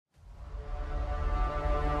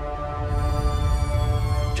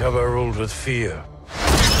have I ruled with fear.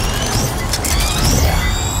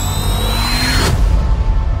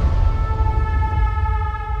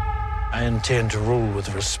 I intend to rule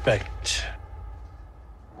with respect.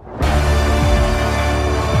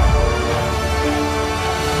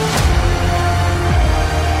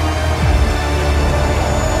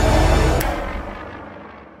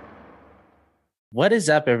 What is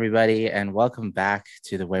up, everybody, and welcome back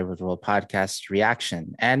to the Wayward World podcast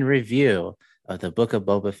reaction and review of the Book of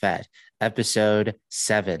Boba Fett, episode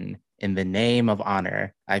 7, In the Name of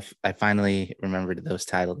Honor. I finally remembered those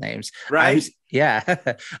title names. Right?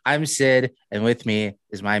 I'm Sid, and with me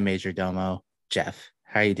is my major domo, Jeff.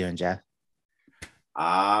 How are you doing, Jeff?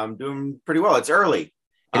 I'm doing pretty well. It's early,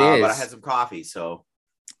 It is. but I had some coffee, so...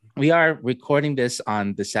 We are recording this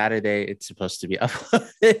on the Saturday it's supposed to be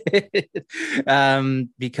uploaded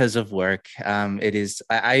because of work. It is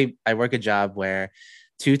I work a job where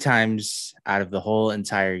 2 times out of the whole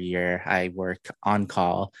entire year I work on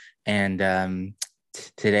call, and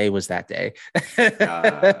today was that day.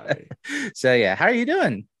 So yeah, how are you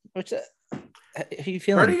doing? How are you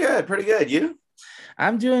feeling? Pretty good. You?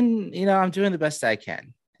 I'm doing the best I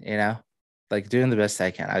can, like doing the best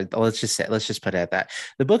I can. Let's just put it at that.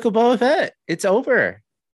 The Book of Boba Fett, it's over.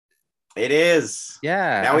 It is.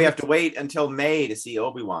 Yeah. Now we have to wait until May to see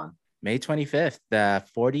Obi-Wan. May 25th, the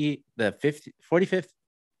 45th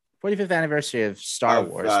anniversary of Star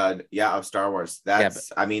Wars. Of Star Wars.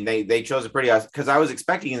 I mean, they chose a pretty, because I was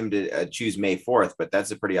expecting them to choose May 4th, but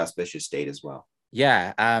that's a pretty auspicious date as well.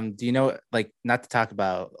 Yeah. Do you know, like, not to talk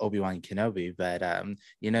about Obi-Wan Kenobi, but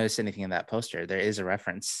you notice anything in that poster? There is a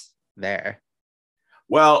reference there.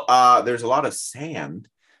 Well, there's a lot of sand.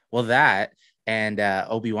 Well, that and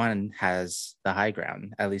Obi-Wan has the high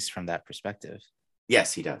ground, at least from that perspective.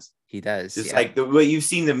 Yes, he does. Just like the way you've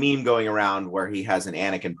seen the meme going around where he has an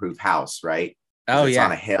Anakin-proof house, right? Oh, it's yeah.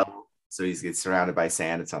 on a hill, so he gets surrounded by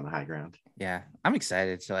sand. It's on the high ground. Yeah, I'm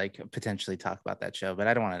excited to like potentially talk about that show, but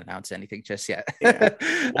I don't want to announce anything just yet. Yeah.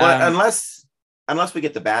 Well, unless we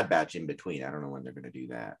get the Bad Batch in between, I don't know when they're going to do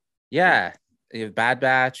that. Yeah. You have Bad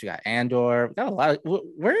Batch, you got Andor, we got a lot.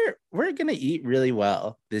 We're gonna eat really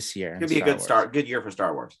well this year. Could be a good year for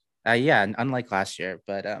Star Wars. Yeah, unlike last year,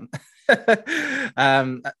 but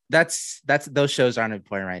that's those shows aren't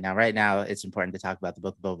important right now. Right now, it's important to talk about the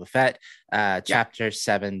Book of Boba Fett, chapter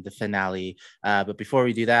 7, the finale. But before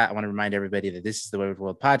we do that, I want to remind everybody that this is the Wayward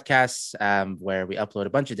World podcast, where we upload a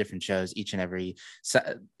bunch of different shows each and every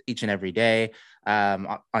day.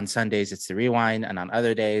 On Sundays it's the Rewind, and on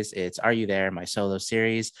other days it's Are You There, my solo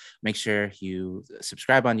series. Make sure you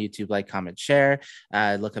subscribe on YouTube, like, comment, share.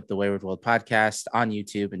 Look up the Wayward World podcast on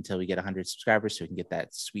YouTube until we get 100 subscribers so we can get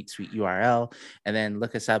that sweet URL, and then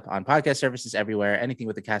look us up on podcast services everywhere. Anything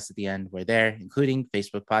with the cast at the end, we're there, including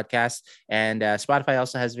Facebook podcasts, and Spotify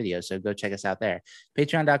also has videos, so go check us out there.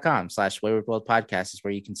 Patreon.com/Wayward World podcast is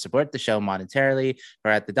where you can support the show monetarily, or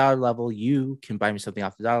at the dollar level you can buy me something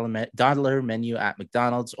off the dollar menu at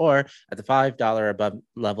McDonald's, or at the $5 above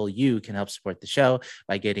level you can help support the show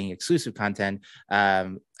by getting exclusive content,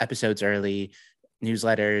 episodes early,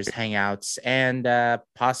 newsletters, hangouts, and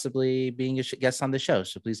possibly being a guest on the show.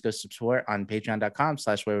 So please go support on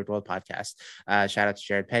patreon.com/Wayward World podcast. Shout out to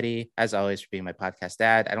Jared Petty, as always, for being my podcast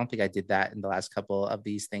dad. I don't think I did that in the last couple of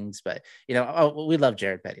these things, but we love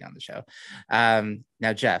Jared Petty on the show.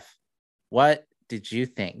 Now, Jeff, what did you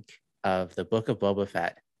think of the Book of Boba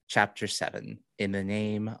Fett, chapter 7, In the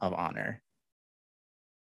Name of Honor?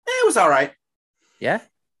 It was all right. Yeah.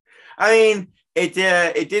 I mean, it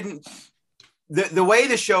didn't, the way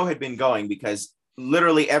the show had been going, because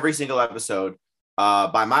literally every single episode,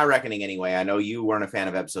 by my reckoning anyway, I know you weren't a fan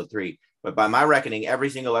of episode 3, but by my reckoning, every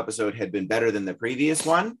single episode had been better than the previous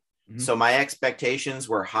one. Mm-hmm. So my expectations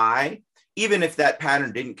were high. Even if that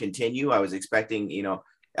pattern didn't continue, I was expecting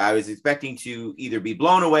to either be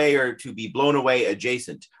blown away or to be blown away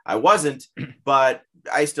adjacent. I wasn't, but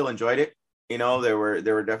I still enjoyed it. There were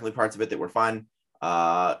definitely parts of it that were fun.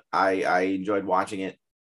 I enjoyed watching it,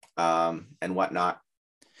 and whatnot.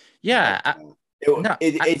 Yeah.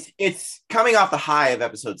 It's coming off the high of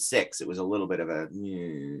episode 6. It was a little bit of a...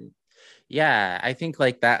 Yeah, I think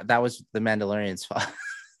like that was the Mandalorian's fault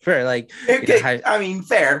for like... I mean,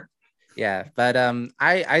 fair. Yeah, but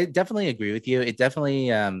I definitely agree with you. It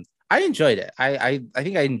definitely I enjoyed it. I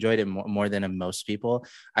think I enjoyed it more than most people.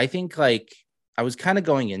 I think like I was kind of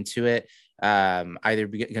going into it either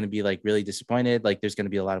going to be like really disappointed, like there's going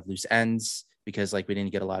to be a lot of loose ends because like we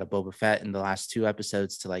didn't get a lot of Boba Fett in the last 2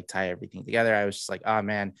 episodes to like tie everything together. I was just like, oh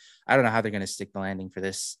man, I don't know how they're going to stick the landing for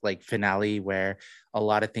this like finale where a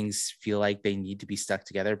lot of things feel like they need to be stuck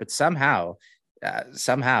together, but somehow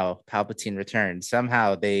somehow Palpatine returned.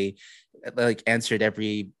 Somehow they like answered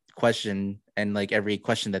every question and like every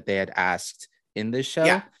question that they had asked in this show,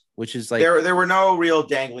 Yeah. which is like there were no real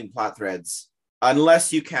dangling plot threads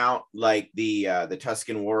unless you count like the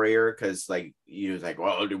Tusken warrior, because like you was like,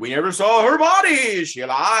 well, we never saw her body, is she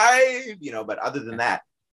alive? You know, but other than that,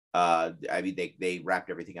 I mean they wrapped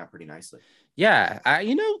everything up pretty nicely. Yeah,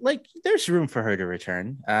 you know, like there's room for her to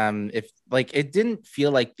return. If like it didn't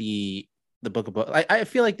feel like the book of Boba, I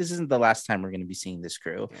feel like this isn't the last time we're going to be seeing this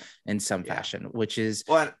crew in some fashion, which is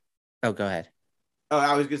well. Oh, go ahead. Oh,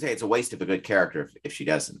 I was gonna say it's a waste of a good character if she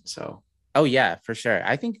doesn't. So. Oh yeah, for sure.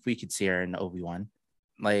 I think we could see her in Obi-Wan,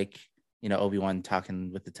 like you know Obi-Wan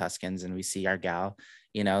talking with the Tuskens, and we see our gal.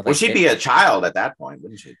 You know, like well, she'd be a child at that point,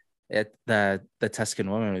 wouldn't she? The Tusken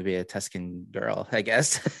woman would be a Tusken girl, I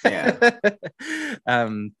guess. Yeah.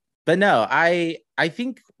 But no, I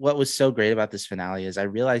think what was so great about this finale is I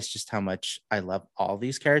realized just how much I love all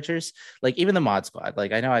these characters. Like even the Mod Squad.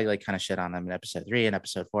 Like I know I like kind of shit on them in episode 3 and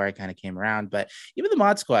episode 4. I kind of came around, but even the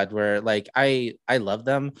Mod Squad were like I love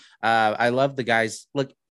them. I love the guys.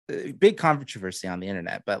 Look, big controversy on the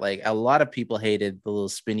internet, but like a lot of people hated the little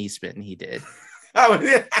spinny spin he did. Oh,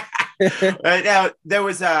 yeah. Now there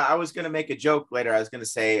was I was gonna make a joke later. I was gonna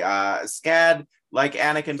say Scad, like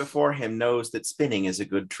Anakin before him, knows that spinning is a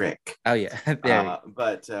good trick. Oh yeah.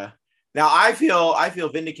 But now I feel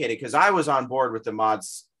vindicated because I was on board with the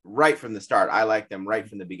mods right from the start. I liked them right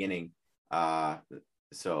from the beginning.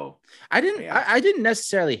 So I didn't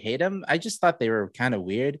necessarily hate them. I just thought they were kind of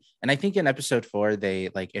weird. And I think in episode 4 they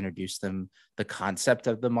like introduced the concept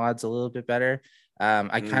of the mods a little bit better.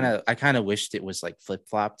 I kind of wished it was like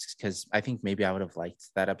flip-flopped because I think maybe I would have liked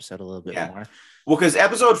that episode a little bit more. Well, because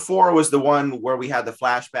episode 4 was the one where we had the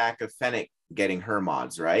flashback of Fennec getting her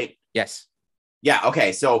mods, right? Yes. Yeah.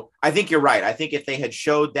 Okay. So I think you're right. I think if they had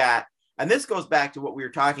showed that, and this goes back to what we were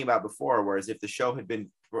talking about before, whereas if the show had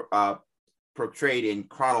been portrayed in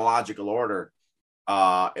chronological order,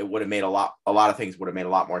 it would have made a lot of things would have made a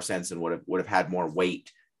lot more sense and would have had more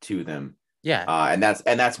weight to them. Yeah. And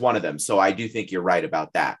that's one of them. So I do think you're right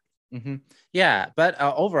about that. Mm-hmm. Yeah. But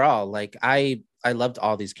overall, like I loved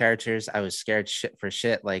all these characters. I was scared for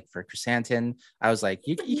shit. Like for Chrysanthemum, I was like,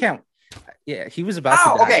 you can't. Yeah. He was about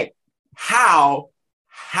to die. Okay. How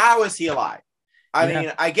is he alive? I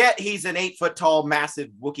mean, I get he's an 8 foot tall, massive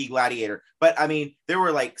Wookiee gladiator, but I mean, there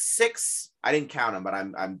were like 6, I didn't count them, but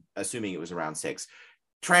I'm assuming it was around 6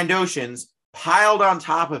 Trandoshans piled on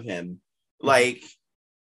top of him. Like,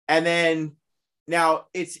 and then now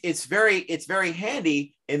it's very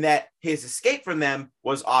handy in that his escape from them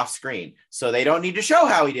was off screen. So they don't need to show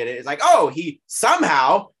how he did it. It's like, oh, he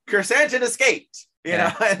somehow Chrysanthemum escaped, you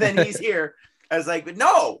know, and then he's here. I was like, but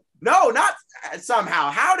no, not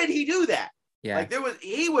somehow. How did he do that? Yeah. Like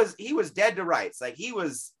he was dead to rights. Like he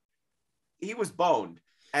was boned.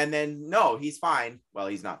 And then no, he's fine. Well,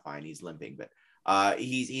 he's not fine. He's limping, but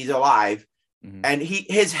he's alive. Mm-hmm. And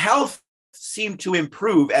his health seemed to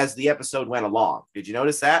improve as the episode went along. Did you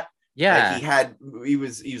notice that? Yeah. Like he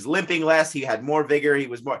was limping less. He had more vigor. He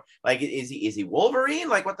was more like, is he Wolverine?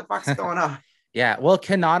 Like what the fuck's going on? Yeah, well,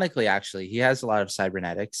 canonically, actually, he has a lot of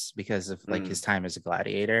cybernetics because of like his time as a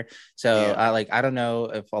gladiator. So, like, I don't know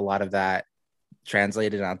if a lot of that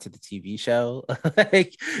translated onto the TV show,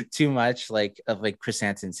 like too much, like of like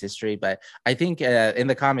Chrysanthemum's history. But I think in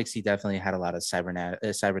the comics, he definitely had a lot of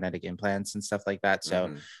cybernetic implants and stuff like that.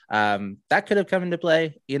 So, that could have come into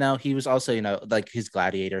play. You know, he was also, you know, like his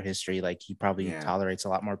gladiator history, like he probably tolerates a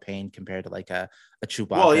lot more pain compared to like a Chewbacca.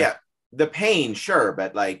 Well, yeah, the pain, sure,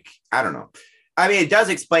 but like I don't know. I mean, it does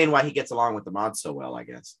explain why he gets along with the mods so well, I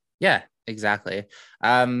guess. Yeah, exactly.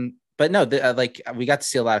 But no, like we got to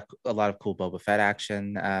see a lot of cool Boba Fett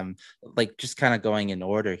action. Like just kind of going in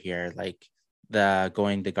order here, like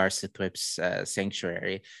going to Gar Sithwip's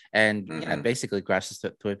sanctuary, and basically Gar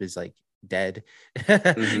Sithwip is like dead.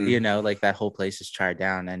 You know, like that whole place is charred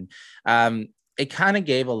down, and it kind of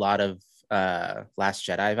gave a lot of Last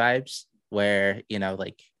Jedi vibes, where you know,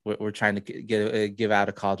 like. We're trying to give out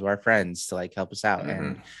a call to our friends to like help us out,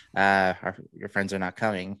 and your friends are not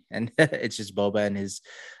coming, and it's just Boba and his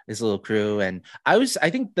little crew. And I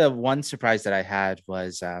think the one surprise that I had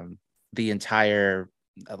was the entire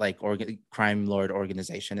like crime lord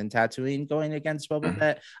organization in Tatooine going against Boba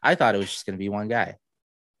Fett. I thought it was just going to be one guy.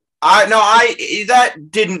 That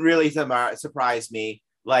didn't really surprise me.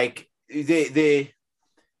 Like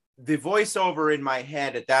the voiceover in my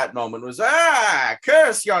head at that moment was,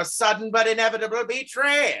 curse your sudden but inevitable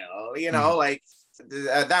betrayal. You know, like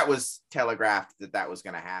that was telegraphed that was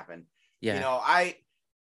going to happen. Yeah. You know,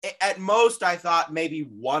 at most, I thought maybe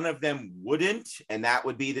one of them wouldn't, and that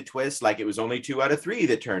would be the twist. Like it was only 2 out of 3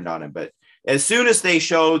 that turned on him. But as soon as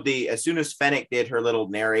Fennec did her little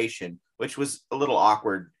narration, which was a little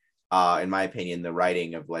awkward, in my opinion, the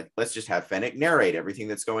writing of like, let's just have Fennec narrate everything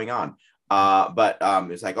that's going on. But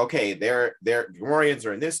it's like, okay, they're Gamorreans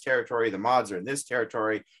are in this territory, the Mods are in this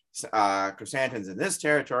territory, Chrysanthemum's in this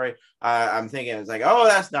territory. I'm thinking it's like, oh,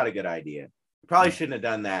 that's not a good idea. Probably shouldn't have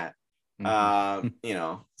done that.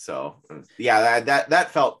 So yeah,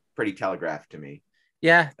 that felt pretty telegraphed to me.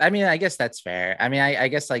 Yeah, I mean, I guess that's fair. I mean, I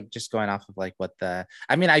guess like just going off of like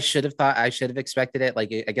I should have expected it.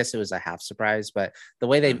 Like, I guess it was a half surprise, but the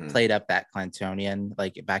way they played up that Clantonian,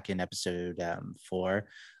 like back in episode 4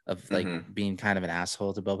 of like being kind of an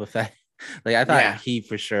asshole to Boba Fett, like I thought he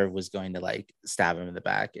for sure was going to like stab him in the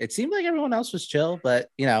back. It seemed like everyone else was chill, but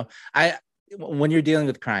when you're dealing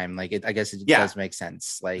with crime, like I guess it does make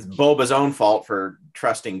sense. Like it's Boba's own fault for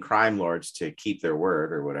trusting crime lords to keep their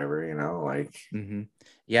word or whatever,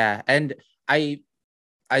 Yeah, and I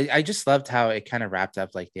just loved how it kind of wrapped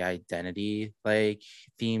up like the identity like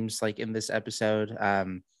themes like in this episode.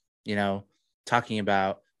 Talking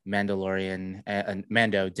about Mandalorian and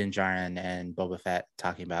Mando, Din Djarin, and Boba Fett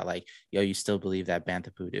talking about like, yo, you still believe that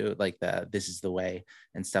Bantha Poodoo, like this is the way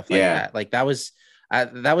and stuff like that. Like that was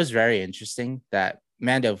very interesting. That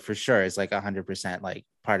Mando for sure is like 100% like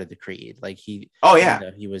part of the creed. Like he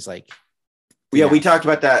was like, we talked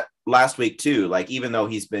about that last week too. Like even though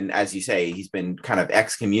he's been, as you say, he's been kind of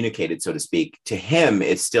excommunicated, so to speak, to him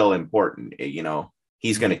it's still important.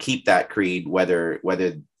 He's going to keep that creed whether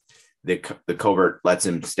the covert lets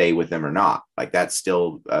him stay with them or not. Like that's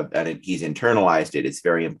still and he's internalized it. It's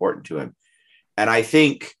very important to him. And I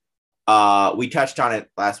think we touched on it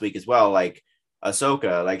last week as well. Like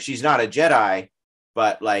Ahsoka, like she's not a Jedi,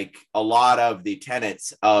 but like a lot of the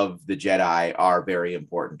tenets of the Jedi are very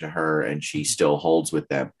important to her, and she still holds with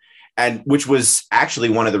them. And which was actually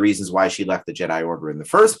one of the reasons why she left the Jedi Order in the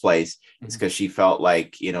first place, is because she felt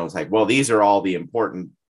like, it's like, well, these are all the important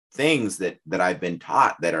things that I've been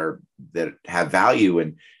taught that have value,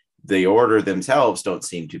 and the Order themselves don't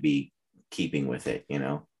seem to be keeping with it,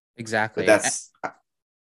 Exactly. But that's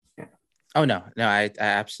Oh no, I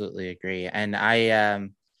absolutely agree, and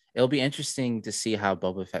it'll be interesting to see how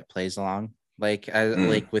Boba Fett plays along, like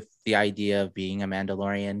with the idea of being a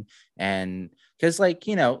Mandalorian, and because like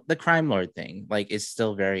the crime lord thing like is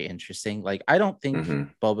still very interesting. Like I don't think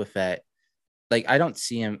Boba Fett, like I don't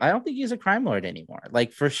see him. I don't think he's a crime lord anymore.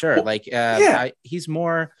 Like for sure, he's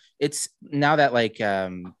more. It's now that like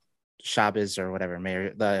Shabbos or whatever,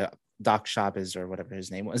 the Doc Shabbos or whatever his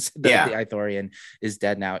name was, the Ithorian is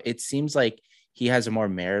dead now. It seems like he has a more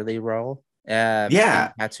mayorly role. In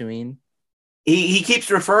Tatooine. He keeps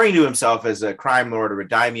referring to himself as a crime lord or a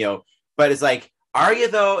daimyo, but it's like, are you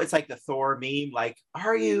though? It's like the Thor meme. Like,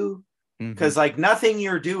 are you? Because like nothing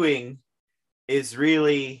you're doing is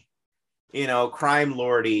really, crime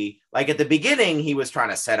lordy. Like at the beginning, he was trying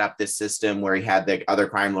to set up this system where he had the other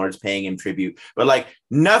crime lords paying him tribute, but like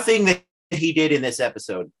nothing that he did in this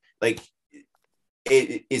episode, like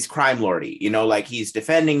it is crime lordy, like he's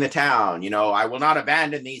defending the town, I will not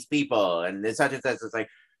abandon these people, and it's such and such. It's like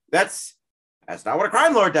that's not what a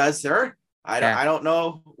crime lord does, sir. I don't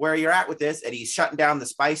know where you're at with this. And he's shutting down the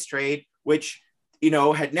spice trade, which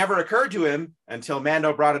had never occurred to him until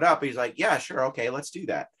Mando brought it up. He's like, yeah, sure, okay, let's do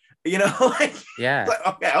that.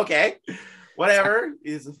 Okay, whatever.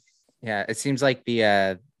 It seems like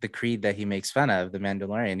the creed that he makes fun of, the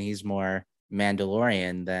Mandalorian, he's more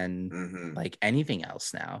Mandalorian than like anything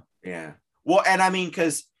else now. Yeah. Well, and I mean,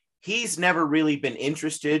 because he's never really been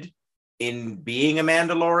interested in being a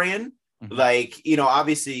Mandalorian. Like,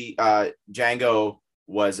 obviously Django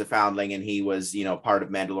was a foundling, and he was, part of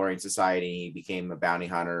Mandalorian society. He became a bounty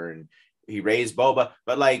hunter, and he raised Boba.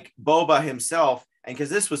 But like Boba himself, and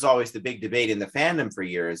because this was always the big debate in the fandom for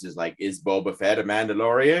years, is like, is Boba Fett a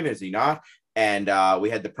Mandalorian? Is he not? And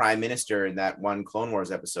we had the Prime Minister in that one Clone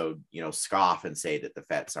Wars episode, scoff and say that the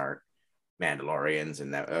Fetts aren't Mandalorians,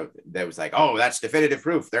 and that was like, oh, that's definitive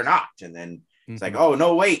proof they're not. And then it's like, oh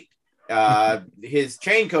no, wait, his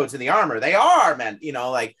chain codes in the armor, they are, man.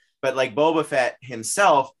 But like Boba Fett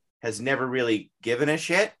himself has never really given a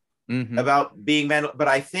shit about being Mandalorian. But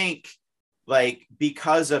I think like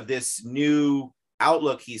because of this new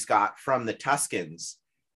outlook he's got from the Tuskens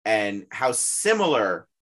and how similar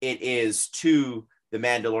it is to the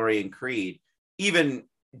Mandalorian creed, even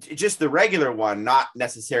just the regular one, not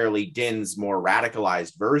necessarily Din's more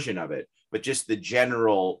radicalized version of it, but just the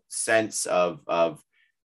general sense of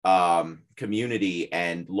community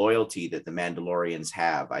and loyalty that the Mandalorians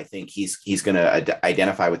have. I think he's going to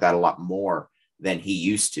identify with that a lot more than he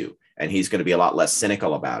used to, and he's going to be a lot less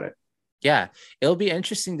cynical about it. Yeah, it'll be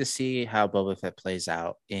interesting to see how Boba Fett plays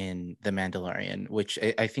out in The Mandalorian, which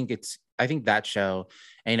I think that show,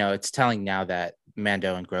 it's telling now that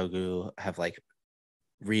Mando and Grogu have like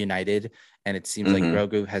reunited, and it seems like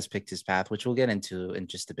Grogu has picked his path, which we'll get into in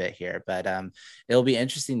just a bit here. But it'll be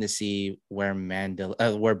interesting to see where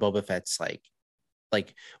where Boba Fett's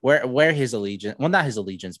like where his allegiance, well, not his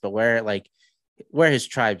allegiance, but where his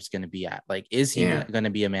tribe's going to be at. Like, is he going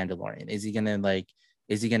to be a Mandalorian? Is he going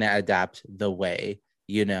to adapt the way,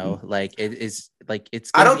 like it is like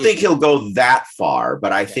it's I don't think he'll go that far,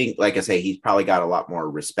 but I think, like I say, he's probably got a lot more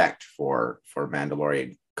respect for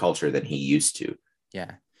Mandalorian culture than he used to.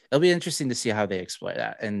 Yeah, it'll be interesting to see how they explore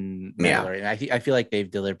that in Mandalorian. I feel like they've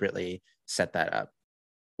deliberately set that up.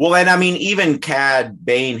 Well, and I mean, even Cad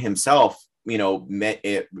Bane himself,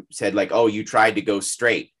 said like, "Oh, you tried to go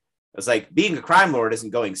straight." It's like, being a crime lord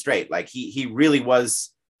isn't going straight. Like he really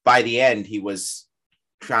was. By the end, he was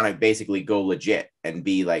trying to basically go legit and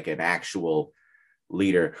be like an actual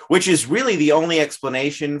leader, which is really the only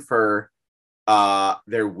explanation for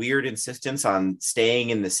their weird insistence on staying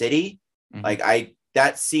in the city. Like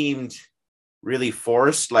that seemed really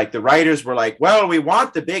forced. Like the writers were like, well, we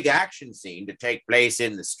want the big action scene to take place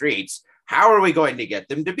in the streets. How are we going to get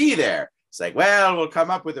them to be there? It's like, well, we'll come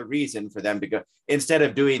up with a reason for them to go, instead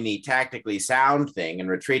of doing the tactically sound thing and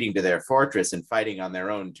retreating to their fortress and fighting on their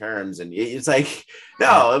own terms. And it's like,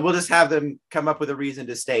 no, we'll just have them come up with a reason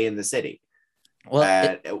to stay in the city.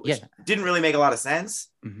 Well, didn't really make a lot of sense,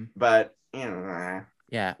 but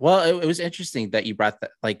yeah. Well, it was interesting that you brought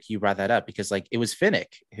that up, because like it was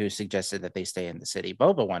Finnick who suggested that they stay in the city.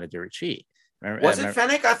 Boba wanted to retreat. Was it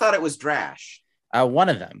Fennec? I thought it was Drash. One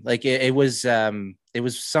of them. Like it was someone.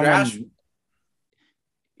 Drash.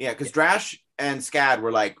 Yeah, because Drash and Scad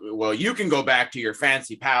were like, well, you can go back to your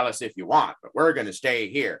fancy palace if you want, but we're going to stay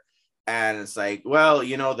here. And it's like, well,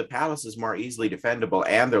 the palace is more easily defendable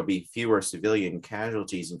and there'll be fewer civilian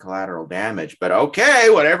casualties and collateral damage. But okay,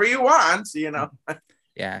 whatever you want,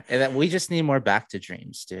 Yeah, and then we just need more Back to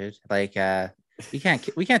Dreams, dude. Like, we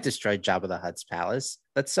can't destroy Jabba the Hutt's palace.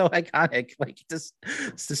 That's so iconic. Like, it's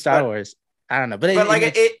the Star Wars. I don't know, but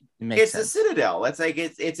it's a citadel. It's like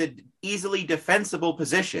it's an easily defensible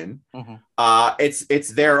position. It's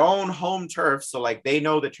their own home turf, so like they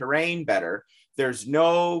know the terrain better. There's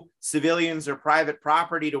no civilians or private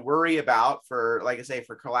property to worry about for, like I say,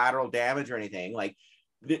 for collateral damage or anything. Like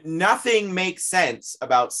nothing makes sense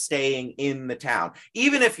about staying in the town.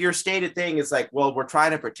 Even if your stated thing is like, well, we're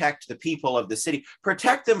trying to protect the people of the city.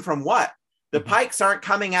 Protect them from what? The Pikes aren't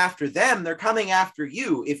coming after them. They're coming after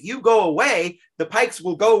you. If you go away, the Pikes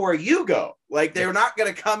will go where you go. Like they're not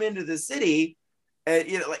going to come into the city.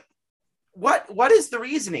 Like what is the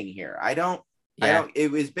reasoning here? I don't,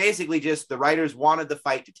 it was basically just the writers wanted the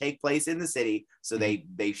fight to take place in the city. So they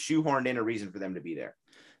shoehorned in a reason for them to be there.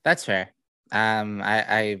 That's fair.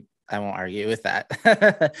 I won't argue with that,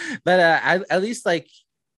 but at least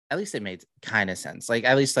it made kind of sense. Like,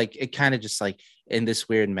 at least like it kind of just like in this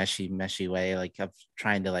weird meshy way, like of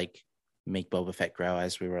trying to like make Boba Fett grow,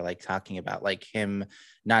 as we were like talking about, like him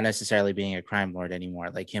not necessarily being a crime lord anymore,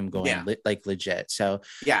 like him going like legit. So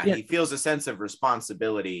he feels a sense of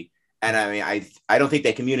responsibility. And I mean, I don't think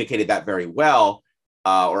they communicated that very well,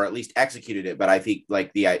 or at least executed it. But I think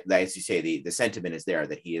like as you say, the sentiment is there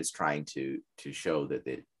that he is trying to show that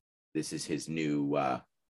this is his new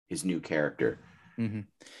character.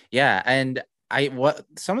 Yeah, and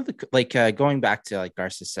some of the like going back to like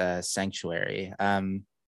Garth's sanctuary,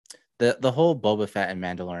 the whole Boba Fett and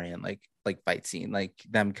Mandalorian like fight scene, like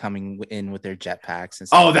them coming in with their jetpacks and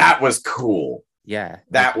stuff. Oh, that was cool. Yeah,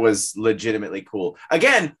 that was legitimately cool.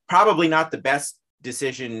 Again, probably not the best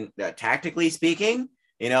decision tactically speaking.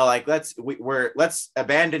 Like let's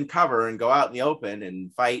abandon cover and go out in the open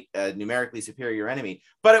and fight a numerically superior enemy.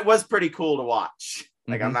 But it was pretty cool to watch.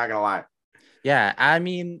 Like I'm not gonna lie. Yeah, I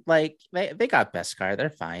mean, like they got Beskar,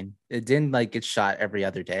 they're fine. It didn't like get shot every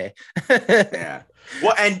other day. Yeah.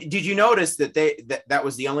 Well, and did you notice that that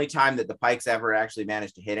was the only time that the Pikes ever actually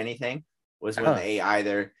managed to hit anything? Was when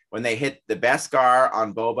when they hit the Beskar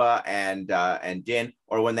on Boba and Din,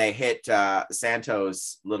 or when they hit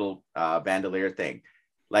Santo's little bandolier thing.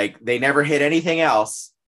 Like they never hit anything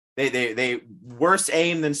else. They worse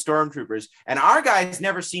aim than stormtroopers, and our guys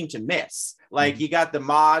never seem to miss. Like you got the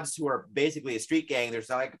mods who are basically a street gang. They're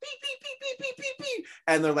like beep, beep, beep, beep, beep, beep, beep,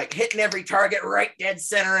 and they're like hitting every target right dead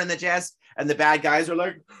center in the chest. And the bad guys are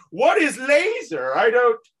like, "What is laser? I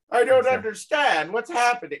don't understand what's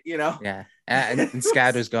happening." Yeah, and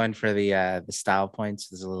Scad was going for the style points.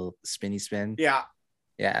 There's a little spinny spin. Yeah.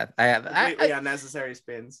 Yeah, completely unnecessary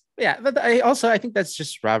spins. Yeah, but I think that's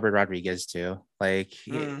just Robert Rodriguez too. Like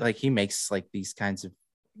he makes like these kinds of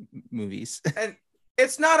movies. And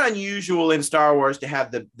it's not unusual in Star Wars to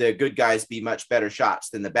have the good guys be much better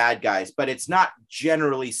shots than the bad guys, but it's not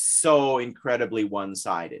generally so incredibly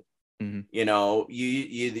one-sided. Mm-hmm. You know,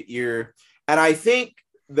 you're, and I think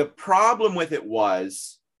the problem with it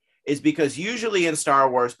is because usually in Star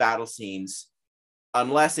Wars battle scenes,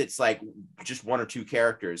 unless it's like just one or two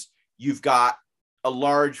characters, you've got a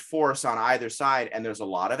large force on either side and there's a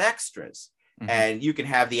lot of extras. Mm-hmm. And you can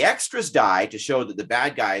have the extras die to show that the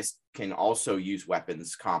bad guys can also use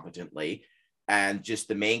weapons competently and just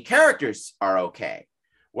the main characters are okay.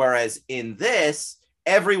 Whereas in this,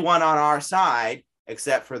 everyone on our side,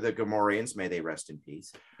 except for the Gamorreans, may they rest in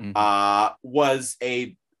peace, was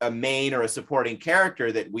a main or a supporting character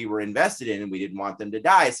that we were invested in and we didn't want them to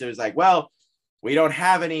die. So it was like, well, we don't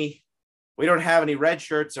have any red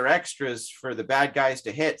shirts or extras for the bad guys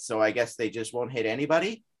to hit, so I guess they just won't hit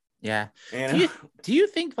anybody. Yeah. Do you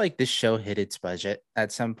think like this show hit its budget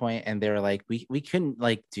at some point and they were like, we couldn't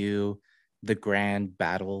like do the grand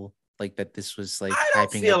battle like that? This was like, I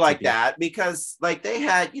don't feel like that because like they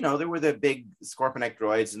had, you know, there were the big Scorpionek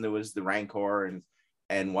droids and there was the Rancor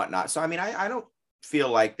and whatnot. So I mean, I don't feel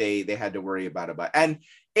like they had to worry about it, and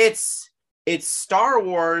it's Star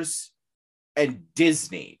Wars and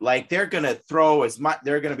Disney. Like they're gonna throw as much.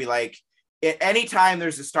 They're gonna be like, anytime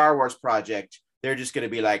there's a Star Wars project, they're just gonna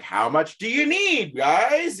be like, how much do you need,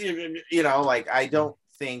 guys? You know, like I don't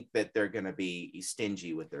think that they're gonna be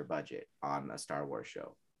stingy with their budget on a Star Wars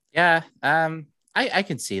show. Yeah, I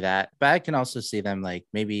can see that, but I can also see them like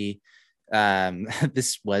maybe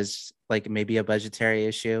this was like maybe a budgetary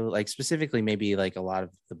issue, like specifically maybe like a lot of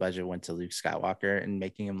the budget went to Luke Skywalker and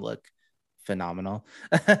making him look phenomenal.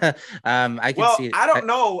 I don't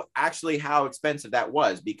know actually how expensive that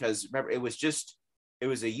was, because remember it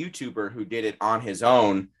was a YouTuber who did it on his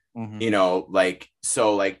own. You know, like,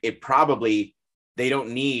 so like it probably, they don't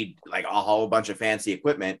need like a whole bunch of fancy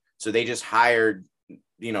equipment, so they just hired,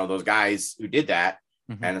 you know, those guys who did that.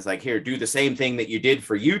 And it's like, here, do the same thing that you did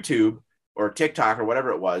for YouTube or TikTok or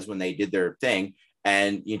whatever it was when they did their thing,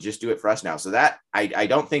 and you just do it for us now. So that I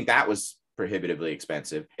don't think that was prohibitively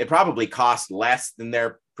expensive. It probably cost less than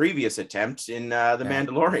their previous attempts in The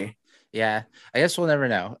Mandalorian. Yeah, I guess we'll never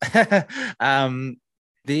know.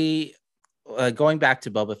 Going back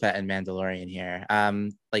to Boba Fett and Mandalorian here,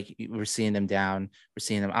 like we're seeing them down, we're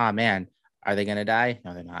seeing them, oh man, are they gonna die?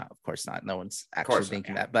 No, they're not. Of course not. No one's actually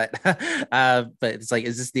thinking that. But it's like,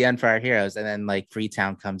 is this the end for our heroes? And then like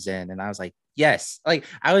Freetown comes in, and I was like, yes. Like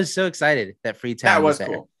I was so excited that Freetown was there.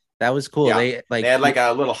 Cool. That was cool. Yeah. They had like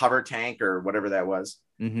a little hover tank or whatever that was.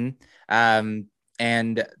 And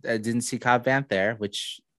I didn't see Cobb Vanth there,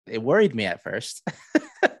 which it worried me at first.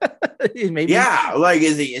 Maybe. Yeah, like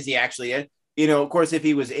is he actually it? You know, of course, if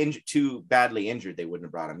he was too badly injured, they wouldn't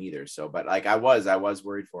have brought him either. So, but like I was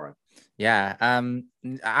worried for him. Yeah.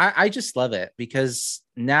 I just love it because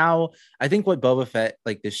now I think what Boba Fett,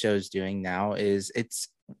 like this show is doing now, is it's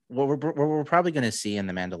what we're probably going to see in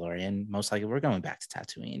The Mandalorian. Most likely we're going back to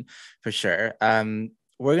Tatooine for sure. We're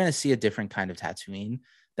going to see a different kind of Tatooine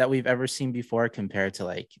that we've ever seen before compared to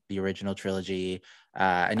like the original trilogy,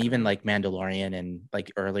 and even like Mandalorian and like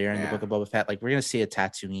earlier in the Book of Boba Fett. Like we're going to see a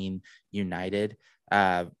Tatooine united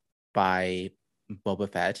by Boba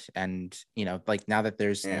Fett, and you know, like now that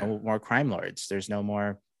there's no more crime lords, there's no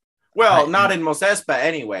more. Well, not in Mos Espa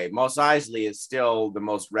anyway. Mos Eisley is still the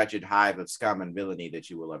most wretched hive of scum and villainy that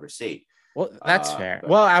you will ever see. Well, that's fair. But...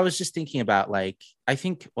 Well, I was just thinking about like, I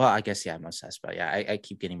guess, Mos Espa. Yeah, I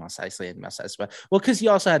keep getting Mos Eisley and Mos Espa. Well, because you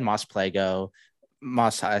also had Mos Plago,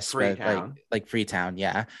 Mos Espa, Freetown. like Freetown.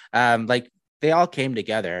 Yeah. Like they all came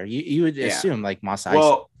together. You would assume like Mos Eisley.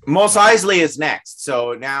 Well, Mos Eisley is next.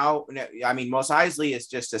 So now, I mean, Mos Eisley is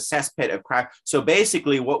just a cesspit of crime. So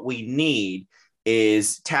basically what we need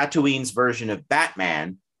is Tatooine's version of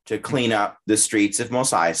Batman to clean up the streets of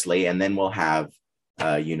Mos Eisley, and then we'll have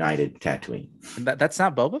united Tatooine. That's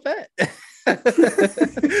not Boba Fett.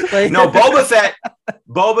 No,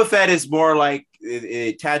 Boba Fett is more like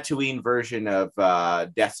a Tatooine version of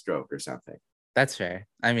Deathstroke or something. That's fair.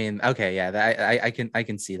 I mean, okay, yeah, I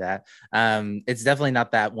can see that. It's definitely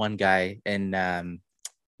not that one guy in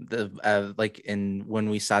like in when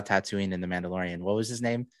we saw Tatooine in The Mandalorian. What was his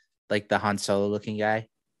name? Like the Han Solo looking guy.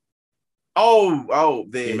 Do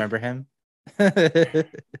you remember him?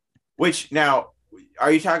 Which now, are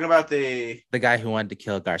you talking about the guy who wanted to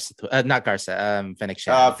kill Garza? Not Garza. Fennec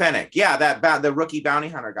Shand. Fennec. Yeah, the rookie bounty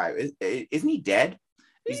hunter guy. Isn't he dead?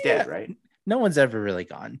 He's dead, right? No one's ever really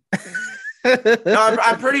gone.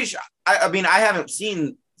 I'm pretty sure. I mean, I haven't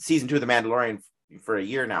seen season 2 of The Mandalorian for a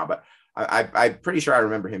year now, but I'm pretty sure I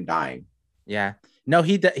remember him dying. Yeah. No,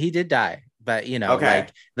 he did die, but Okay.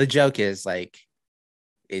 like the joke is like,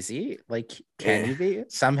 is he like? Can you be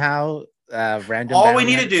somehow random? All we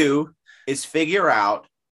need to do is figure out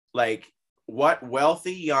like what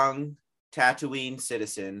wealthy young Tatooine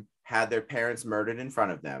citizen had their parents murdered in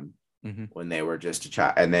front of them when they were just a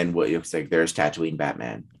child, and then it's like there's Tatooine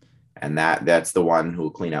Batman, and that's the one who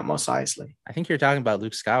will clean up Mos Eisley. I think you're talking about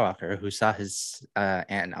Luke Skywalker, who saw his aunt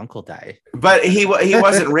and uncle die. But he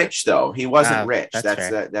wasn't rich though. He wasn't rich.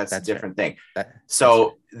 That's a different thing.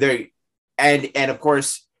 So there, and of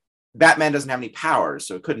course, Batman doesn't have any powers,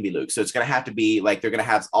 so it couldn't be Luke. So it's gonna have to be like they're gonna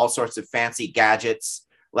have all sorts of fancy gadgets.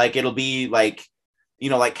 Like it'll be like,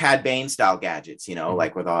 like Cad Bane style gadgets,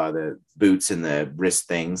 like with all the boots and the wrist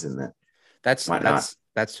things and the whatnot.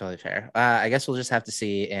 That's totally fair. I guess we'll just have to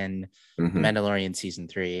see in The Mandalorian season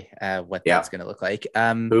 3 what that's going to look like.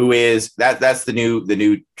 Who is that? That's the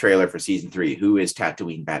new trailer for season 3. Who is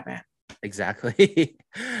Tatooine Batman? Exactly.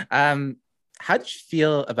 How did you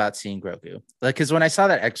feel about seeing Grogu? Like, because when I saw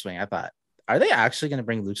that X-wing, I thought, are they actually going to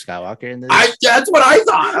bring Luke Skywalker in this? That's what I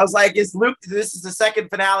thought. I was like, is Luke? This is the second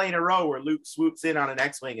finale in a row where Luke swoops in on an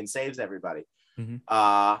X-wing and saves everybody.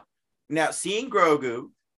 Now seeing Grogu.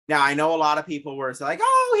 Now I know a lot of people were like,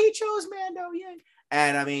 "Oh, he chose Mando," yeah,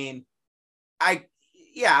 and I mean,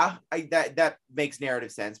 that makes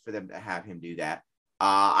narrative sense for them to have him do that.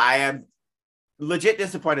 I am legit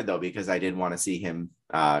disappointed though because I did want to see him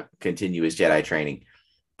continue his Jedi training,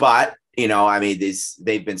 but I mean,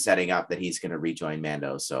 they've been setting up that he's going to rejoin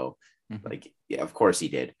Mando, so like, yeah, of course he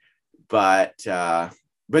did, but that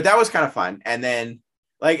was kind of fun. And then,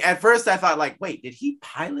 like at first, I thought like, wait, did he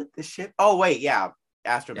pilot the ship? Oh wait, yeah.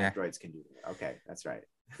 Astromech droids can do that. Okay, that's right.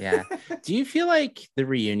 Yeah. Do you feel like the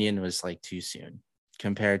reunion was like too soon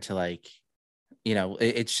compared to like,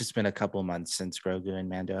 it's just been a couple months since Grogu and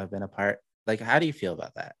Mando have been apart? Like, how do you feel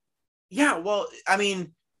about that? Yeah, well, I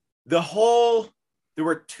mean, there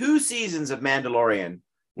were 2 seasons of Mandalorian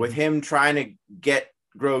with him trying to get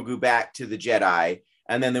Grogu back to the Jedi.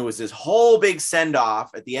 And then there was this whole big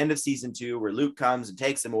send-off at the end of season 2 where Luke comes and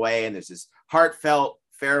takes him away. And there's this heartfelt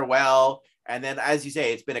farewell. And then, as you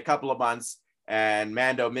say, it's been a couple of months and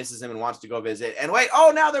Mando misses him and wants to go visit. And wait,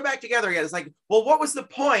 now they're back together again. It's like, well, what was the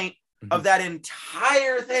point of that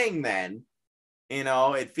entire thing then?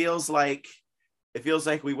 It feels like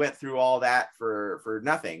we went through all that for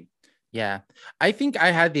nothing. Yeah, I think I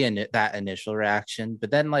had that initial reaction, but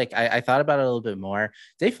then like I thought about it a little bit more.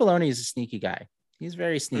 Dave Filoni is a sneaky guy. He's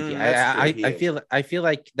very sneaky. I feel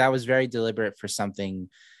like that was very deliberate for something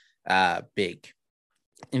big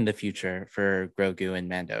in the future for Grogu and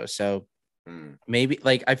Mando. So maybe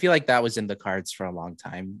like I feel like that was in the cards for a long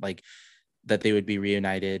time, like that they would be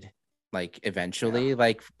reunited like eventually,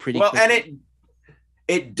 like pretty well quickly. And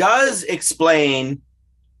it does explain,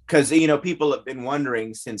 because people have been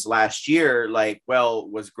wondering since last year, like, well,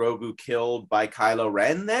 was Grogu killed by Kylo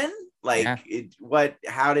Ren then? Like,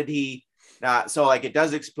 how did he not? So like it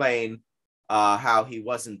does explain how he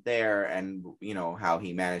wasn't there and how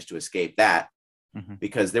he managed to escape that.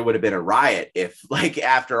 Because there would have been a riot if, like,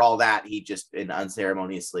 after all that, he just been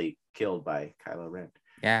unceremoniously killed by Kylo Ren.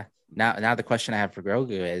 Yeah. Now the question I have for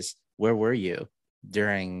Grogu is, where were you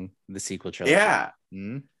during the sequel trilogy? Yeah.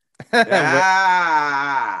 That's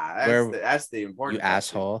the important. You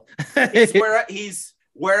asshole. He's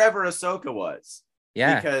wherever Ahsoka was.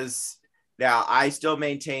 Yeah. Because now I still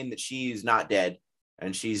maintain that she's not dead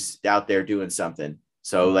and she's out there doing something.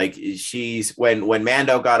 So like when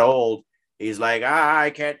Mando got old. He's like, I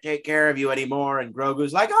can't take care of you anymore. And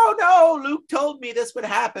Grogu's like, oh, no, Luke told me this would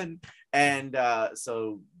happen. And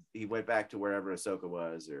so he went back to wherever Ahsoka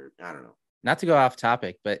was, or I don't know. Not to go off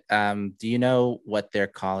topic, but do you know what they're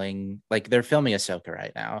calling? Like, they're filming Ahsoka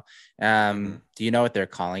right now. Do you know what they're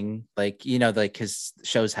calling? Like, like his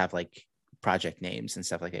shows have like project names and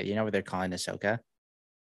stuff like that. You know what they're calling Ahsoka?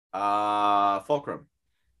 Fulcrum.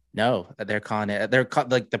 No, they're calling it.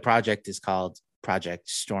 Like the project is called Project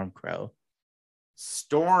Stormcrow.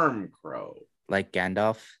 Stormcrow, like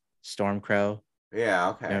Gandalf, Stormcrow. Yeah,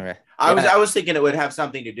 okay. I was thinking it would have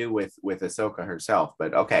something to do with Ahsoka herself,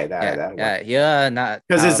 but okay, not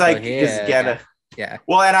because it's like Gandalf. Yeah.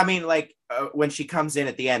 Well, and I mean, like when she comes in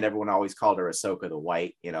at the end, everyone always called her Ahsoka the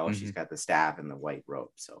White. She's got the staff and the white robe.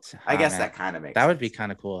 So I guess that kind of makes that sense. Would be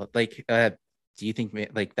kind of cool. Like, do you think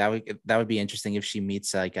like that would be interesting if she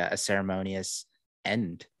meets like a ceremonious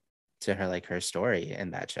end to her, like her story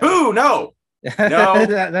in that show? Ooh, no. No,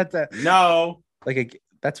 no. Like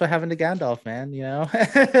that's what happened to Gandalf, man. Yeah,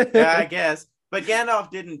 I guess. But Gandalf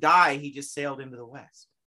didn't die. He just sailed into the west.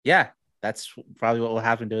 Yeah, that's probably what will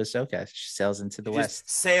happen to Ahsoka. She sails into the west.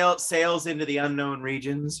 Sails into the unknown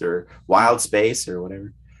regions or wild space or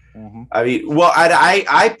whatever. Mm-hmm. I mean, well,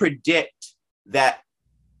 I predict that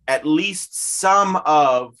at least some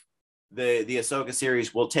of the Ahsoka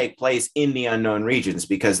series will take place in the unknown regions,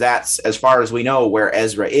 because that's, as far as we know, where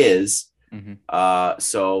Ezra is. Mm-hmm.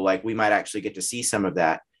 So like we might actually get to see some of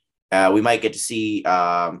that. We might get to see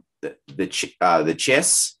the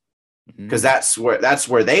Chiss, because that's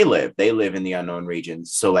where they live. They live in the unknown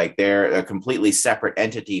regions. So like they're a completely separate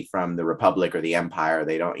entity from the Republic or the Empire.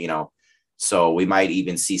 They don't, so we might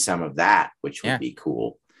even see some of that, which would be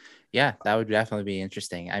cool. Yeah, that would definitely be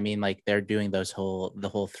interesting. I mean, like they're doing the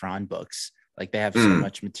whole Thrawn books. Like they have so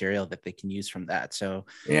much material that they can use from that. So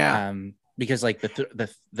because like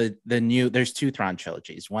the new, there's 2 Thrawn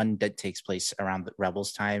trilogies. One that takes place around the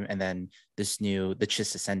Rebels time, and then the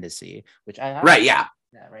Chiss Ascendancy, which I have right here.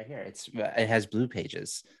 It has blue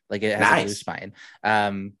pages, like it has a blue spine.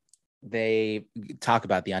 They talk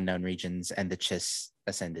about the unknown regions and the Chiss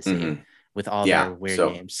Ascendancy with all their weird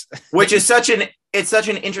names, which is such an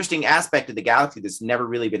interesting aspect of the galaxy that's never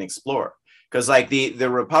really been explored. Because like the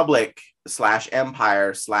Republic /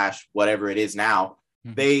 Empire / whatever it is now,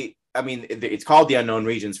 it's called the unknown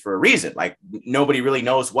regions for a reason. Like nobody really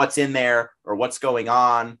knows what's in there or what's going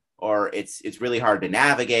on, or it's really hard to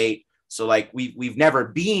navigate. So like we've never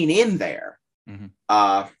been in there. And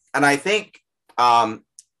I think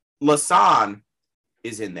Lasan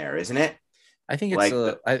is in there, isn't it? I think it's like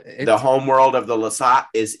the home world of the Lasat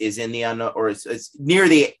is in the unknown, or it's near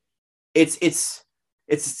the it's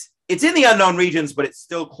in the unknown regions, but it's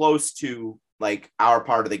still close to like our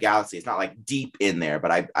part of the galaxy. It's not like deep in there,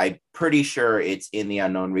 but I'm pretty sure it's in the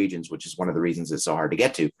unknown regions, which is one of the reasons it's so hard to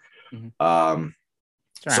get to.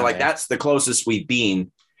 So like that's the closest we've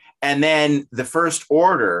been. And then the First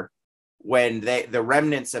Order, when the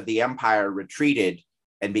remnants of the Empire retreated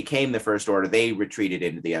and became the First Order, they retreated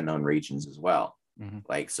into the unknown regions as well.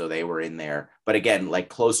 Like, so they were in there, but again, like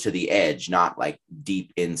close to the edge, not like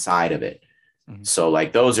deep inside of it. So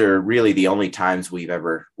like those are really the only times we've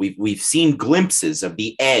seen glimpses of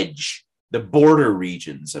the edge, the border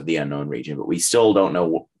regions of the unknown region, but we still don't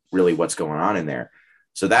know really what's going on in there.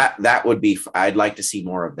 So that would be, I'd like to see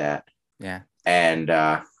more of that. Yeah. And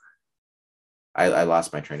I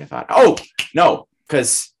lost my train of thought. Oh no,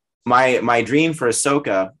 because my dream for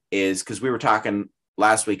Ahsoka is, because we were talking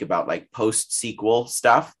last week about like post sequel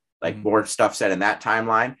stuff, like more stuff set in that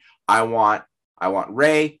timeline. I want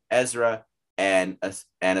Rey, Ezra, and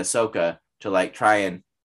Ahsoka to like try and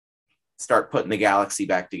start putting the galaxy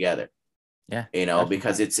back together. Yeah,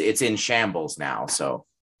 because it's in shambles now. So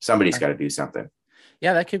somebody's got to do something.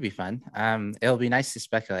 Yeah, that could be fun. It'll be nice to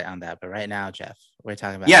speculate on that, but right now, Jeff, we're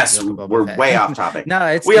talking about we're way off topic.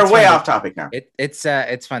 No, we are way off topic now. It's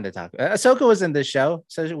fun to talk. Ahsoka was in this show,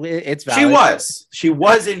 so it's valid. She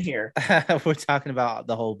was in here. We're talking about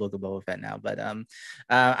the whole Book of Boba Fett now, but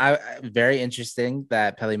very interesting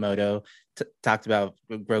that Pelimoto talked about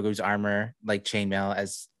Grogu's armor, like chainmail,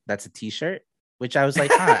 as that's a t-shirt, which I was like,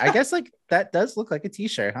 I guess like that does look like a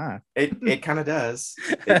t-shirt, huh? It kind of does.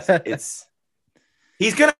 It's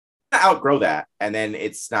he's gonna outgrow that, and then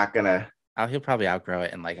it's not gonna. He'll probably outgrow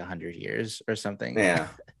it in like 100 years or something. Yeah.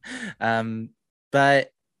 But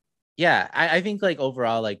yeah, I think like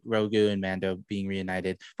overall, like Grogu and Mando being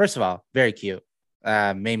reunited, first of all, very cute.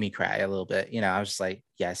 Made me cry a little bit. I was just like,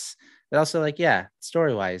 yes. But also like, yeah,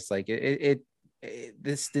 story wise, like it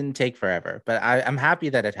this didn't take forever. But I'm happy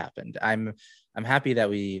that it happened. I'm happy that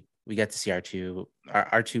we get to see our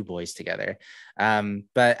two boys together.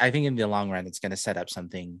 But I think in the long run, it's going to set up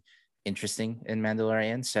something interesting in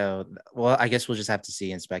Mandalorian. So, well, I guess we'll just have to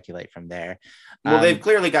see and speculate from there. Well, they've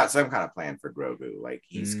clearly got some kind of plan for Grogu. Like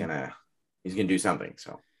he's gonna do something.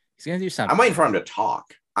 So he's gonna do something. I'm waiting for him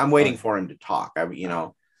to talk.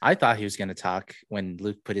 I thought he was gonna talk when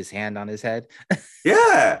Luke put his hand on his head.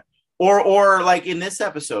 Yeah. Or like in this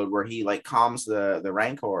episode where he like calms the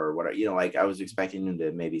Rancor or whatever, like I was expecting him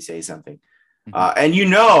to maybe say something. And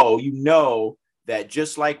that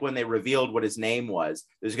just like when they revealed what his name was,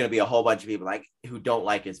 there's going to be a whole bunch of people like who don't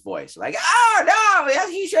like his voice. Like, oh no,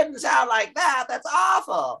 he shouldn't sound like that. That's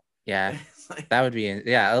awful. Yeah, that would be,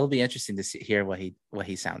 it'll be interesting to hear what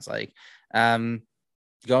he sounds like.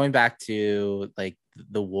 Going back to like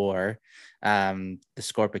the war, the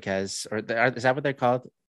Scorpicas, is that what they're called?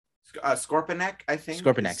 Scorpinek, I think.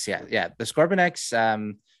 Scorpineks, yeah. The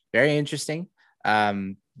Scorpineks, very interesting.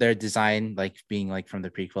 Their design, like being like from the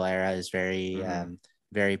prequel era, is very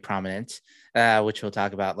very prominent. which we'll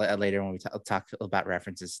talk about later when we talk about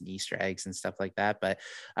references and Easter eggs and stuff like that. But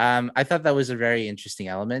I thought that was a very interesting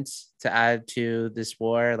element to add to this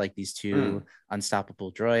war, like these two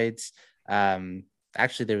unstoppable droids.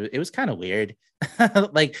 Actually, it was kind of weird.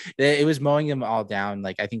 Like it was mowing them all down.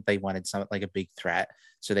 Like I think they wanted some like a big threat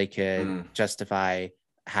so they could justify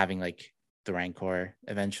having like the Rancor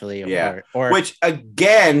eventually. Or which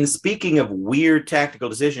again, speaking of weird tactical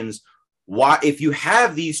decisions, why, if you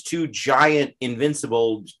have these two giant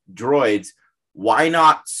invincible droids, why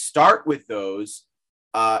not start with those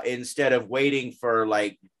instead of waiting for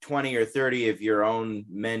like 20 or 30 of your own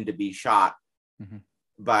men to be shot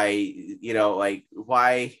by, you know, like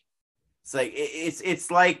why?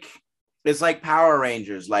 It's like Power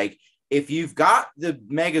Rangers. Like if you've got the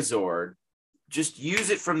Megazord, just use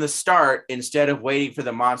it from the start instead of waiting for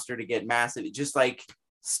the monster to get massive. Just like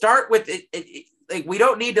start with it. Like we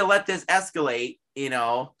don't need to let this escalate, you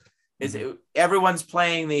know. Everyone's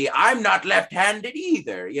playing the I'm not left-handed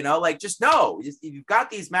either, you know, like just no. Just, you've got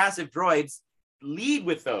these massive droids, lead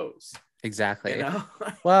with those. Exactly. You know?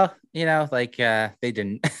 Well, you know, like they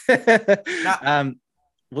didn't.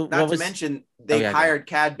 Not to mention they hired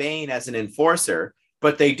Cad Bane as an enforcer,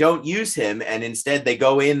 but they don't use him, and instead they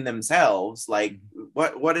go in themselves. Like,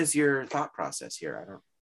 what is your thought process here? I don't.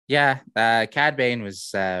 Yeah, Cad Bane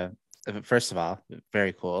was first of all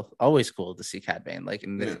very cool. Always cool to see Cad Bane like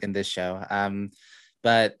in this show.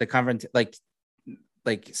 But the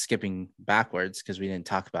like skipping backwards because we didn't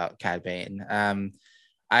talk about Cad Bane.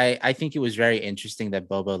 I think it was very interesting that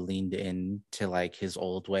Boba leaned into like his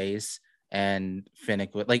old ways. And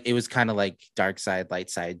Finnick, like it was kind of like dark side, light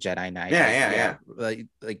side, Jedi Knight. Yeah. Like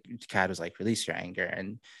Cad was like, release your anger,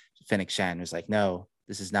 and Finnick Shan was like, no,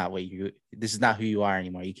 this is not who you are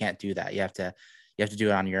anymore. You can't do that. You have to do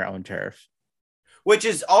it on your own turf. Which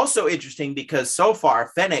is also interesting because so far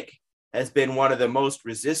Fennec has been one of the most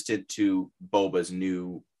resistant to Boba's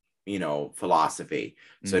new, you know, philosophy.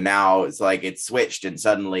 So now it's like it's switched, and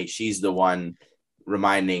suddenly she's the one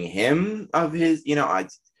reminding him of his, you know.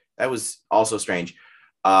 That was also strange.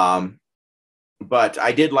 But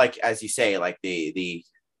I did like, as you say, like the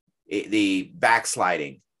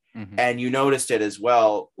backsliding. And you noticed it as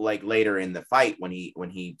well, like later in the fight when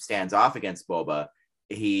he stands off against Boba,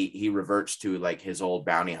 he reverts to like his old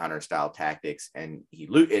bounty hunter style tactics, and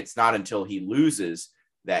it's not until he loses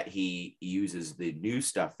that he uses the new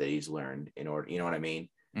stuff that he's learned in order, you know what I mean?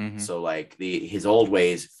 So like his old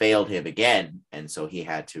ways failed him again, and so he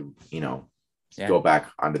had to, you know, go back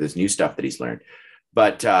onto this new stuff that he's learned.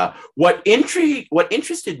 But what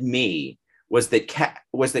interested me was that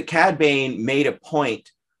Cad Bane made a point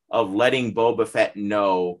of letting Boba Fett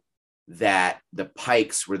know that the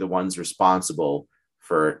Pikes were the ones responsible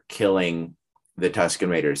for killing the Tusken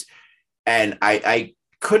Raiders. And I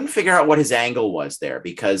couldn't figure out what his angle was there,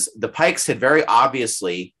 because the Pikes had very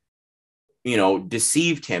obviously, you know,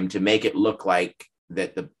 deceived him to make it look like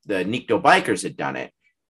that the Nikto bikers had done it.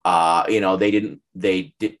 You know,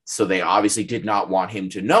 so they obviously did not want him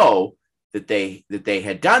to know that they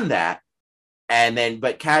had done that. And then,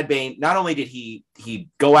 but Cad Bane, not only did he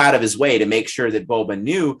go out of his way to make sure that Boba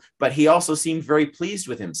knew, but he also seemed very pleased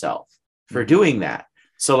with himself for doing that.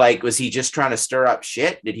 So like, was he just trying to stir up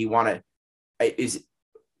shit? Did he want to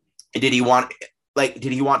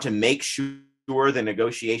make sure the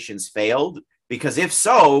negotiations failed? Because if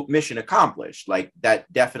so, mission accomplished. Like that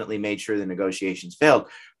definitely made sure the negotiations failed.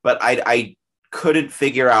 But I couldn't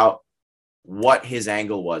figure out what his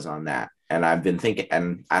angle was on that. And I've been thinking,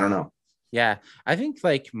 and I don't know. Yeah, I think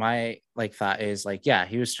like my like thought is like, yeah,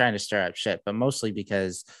 he was trying to stir up shit, but mostly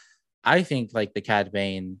because I think like Cad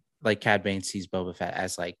Bane sees Boba Fett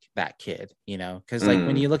as like that kid, you know, because like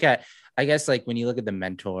when you look at, I guess like when you look at the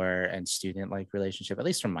mentor and student like relationship, at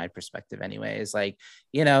least from my perspective anyway, is like,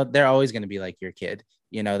 you know, they're always going to be like your kid,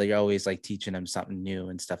 you know, they're always like teaching them something new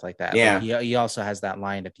and stuff like that. Yeah. Like, he also has that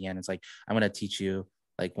line at the end. It's like, I'm going to teach you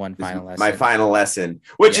like one final lesson. My final lesson,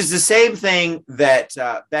 which is the same thing that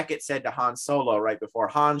Beckett said to Han Solo right before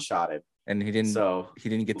Han shot him. And he didn't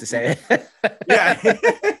get to say it. Yeah.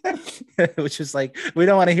 Which is like, we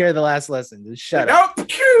don't want to hear the last lesson. Just shut up. Nope.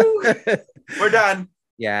 We're done.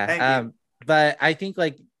 Yeah. But I think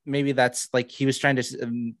like maybe that's like he was trying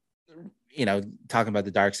to you know, talking about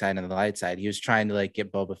the dark side and the light side. He was trying to like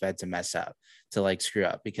get Boba Fett to mess up, to like screw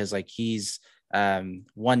up, because like he's 1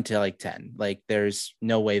 to like 10. Like there's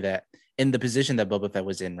no way that in the position that Boba Fett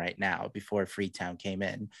was in right now before Freetown came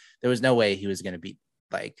in, there was no way he was going to beat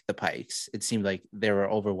like the Pikes. It seemed like they were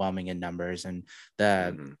overwhelming in numbers, and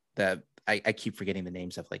I keep forgetting the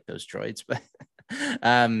names of like those droids, but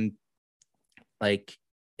like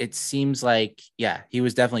it seems like, yeah, he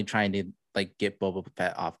was definitely trying to like get Boba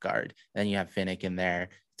Fett off guard. Then you have Finnick in there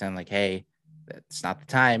saying like, hey, it's not the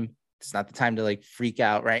time. It's not the time to like freak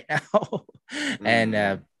out right now.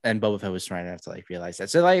 And Boba Fett was smart enough to like realize that.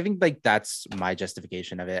 So like, I think like that's my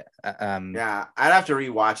justification of it. Yeah, I'd have to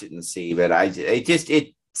rewatch it and see, but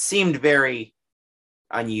it seemed very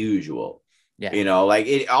unusual. Yeah. You know, like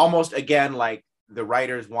it almost again like the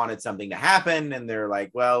writers wanted something to happen and they're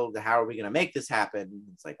like, well, how are we going to make this happen?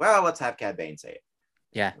 It's like, well, let's have Cad Bane say it.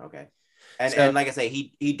 Yeah. Okay. And like I say,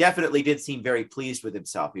 he definitely did seem very pleased with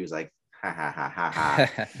himself. He was like, ha ha ha ha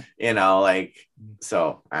ha. You know, like,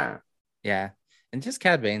 so yeah. And just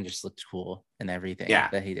Cad Bane just looked cool and everything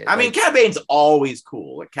that he did. I mean, Cad Bane's always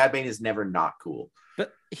cool. Like Cad Bane is never not cool.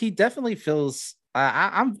 But he definitely feels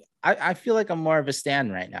I feel like I'm more of a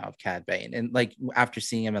stan right now of Cad Bane, and like after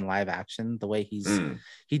seeing him in live action, the way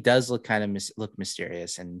he does look kind of look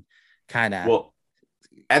mysterious and kind of well.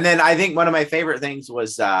 And then I think one of my favorite things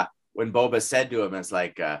was when Boba said to him, "It's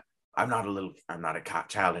like I'm not a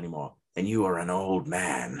child anymore, and you are an old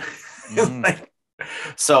man."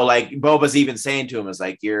 So like Boba's even saying to him, "Is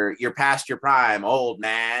like you're past your prime, old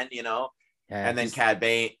man," you know. Yeah, and then Cad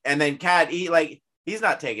Bane, and then he's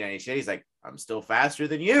not taking any shit. He's like, I'm still faster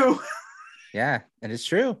than you. Yeah, and it's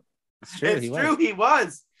true. It's true. He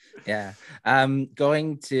was. Yeah.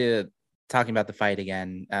 Going to talking about the fight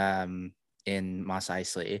again. In Mos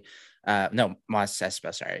Eisley. Mos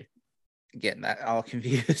Espa, sorry. Getting that all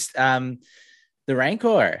confused. The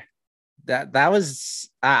Rancor. That was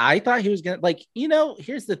I thought he was gonna like,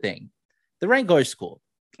 here's the thing. The Rancor is cool.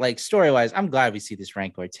 Like story-wise, I'm glad we see this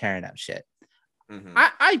Rancor tearing up shit. Mm-hmm.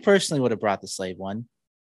 I personally would have brought the slave one.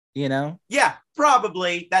 Yeah,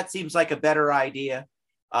 probably. That seems like a better idea.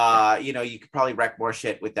 You could probably wreck more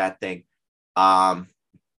shit with that thing. Now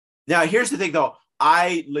here's the thing though.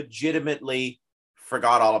 I legitimately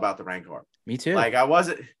forgot all about the Rancor. Me too. Like I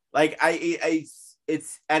wasn't like it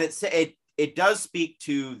does speak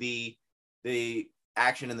to the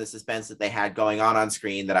action and the suspense that they had going on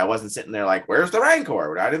screen, that I wasn't sitting there like, where's the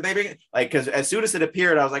Rancor? Why didn't they bring it? Like, because as soon as it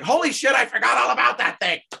appeared, I was like, holy shit, I forgot all about that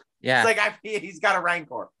thing. Yeah. It's like he's got a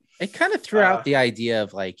Rancor. It kind of threw out the idea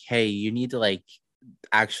of like, hey, you need to like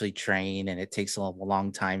actually train, and it takes a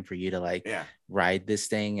long time for you to like ride this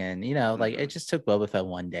thing, and like it just took Boba Fett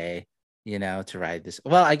one day to ride this.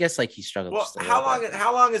 Well, I guess like he struggled. Well,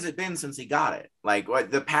 how long has it been since he got it? Like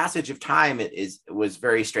what the passage of time was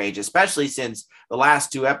very strange, especially since the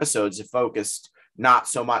last two episodes have focused not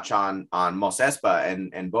so much on Mos Espa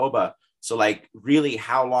and Boba. So like really,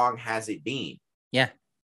 how long has it been? Yeah,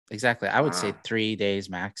 exactly. I would say 3 days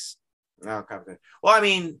max. Okay. Well, I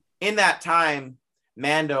mean, in that time,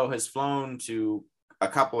 Mando has flown to a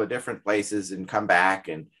couple of different places and come back,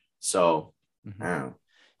 and so I don't know.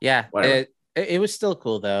 Yeah, it was still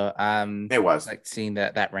cool though. It was like seeing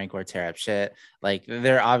that Rancor tear up shit. Like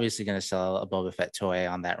they're obviously gonna sell a Boba Fett toy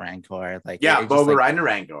on that Rancor. Like Boba riding a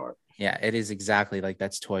Rancor. Yeah, it is exactly like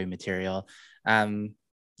that's toy material.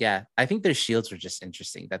 Yeah, I think their shields were just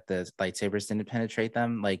interesting that the lightsabers didn't penetrate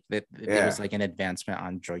them. Like it was like an advancement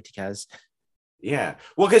on droidekas. Yeah,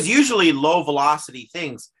 well, because usually low velocity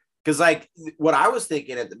things. Because like what I was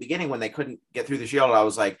thinking at the beginning when they couldn't get through the shield, I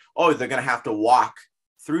was like, oh, they're gonna have to walk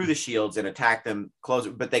through the shields and attack them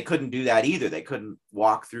closer, but they couldn't do that either. They couldn't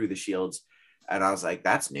walk through the shields, and I was like,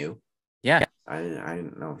 that's new. Yeah, I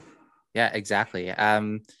didn't know. Yeah, exactly.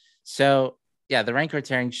 So yeah, the Rancor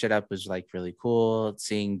tearing shit up was like really cool.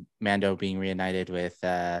 Seeing Mando being reunited with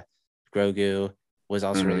Grogu was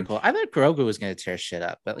also really cool. I thought Grogu was going to tear shit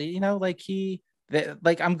up, but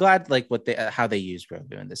I'm glad like how they used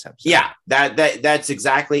Grogu in this episode. Yeah, that's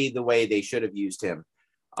exactly the way they should have used him.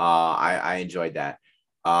 I enjoyed that.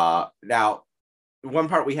 Now, one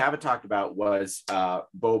part we haven't talked about was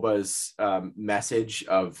Boba's message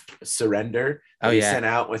of surrender that he sent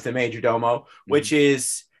out with the Major Domo, which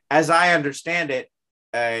is, as I understand it,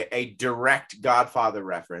 a direct Godfather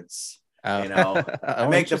reference. I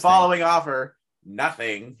make the following offer: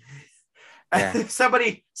 nothing. Yeah.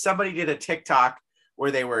 somebody did a TikTok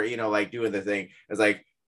where they were, like doing the thing. It's like,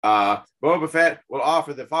 Boba Fett will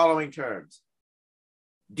offer the following terms: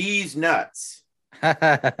 D's nuts.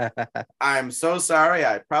 I'm so sorry.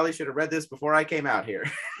 I probably should have read this before I came out here.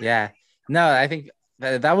 Yeah. No, I think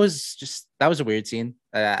that was a weird scene.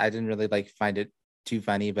 I didn't really like find it too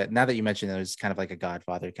funny, but now that you mentioned it, was kind of like a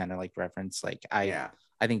Godfather kind of like reference. Like I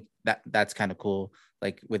think that's kind of cool.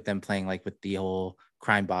 Like with them playing like with the whole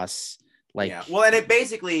crime boss. Like, well, and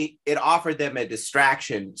it offered them a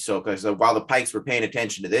distraction. So because while the Pikes were paying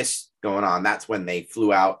attention to this going on, that's when they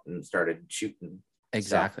flew out and started shooting.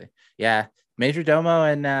 Exactly. Yeah. Major Domo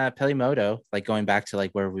and Pelimoto, like going back to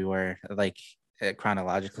like where we were, like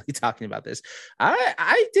chronologically talking about this.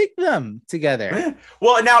 I dig them together.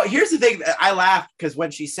 Well, now here's the thing. I laughed because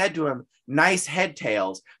when she said to him, "Nice head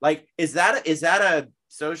tails," like is that a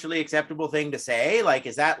socially acceptable thing to say? Like,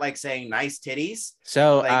 is that like saying nice titties?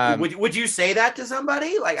 So like, would you say that to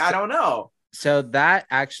somebody? Like, I don't know. So that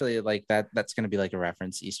actually, like that's going to be like a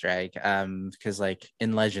reference Easter egg, because like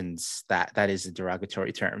in Legends that is a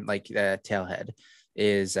derogatory term. Like tailhead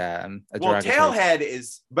is a derogatory tailhead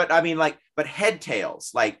is, but I mean but head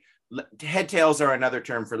tails, like head tails are another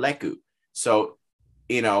term for leku. So,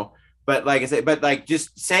 but like I say, but like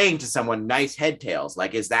just saying to someone nice head tails,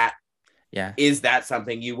 like is that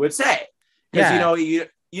something you would say? Because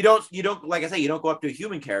you don't like I say, you don't go up to a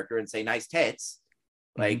human character and say nice tits,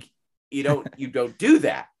 like. You don't do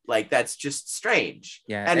that. Like, that's just strange.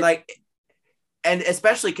 Yeah. And and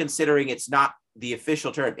especially considering it's not the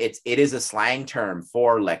official term, it is a slang term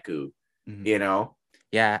for leku,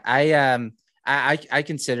 Yeah. I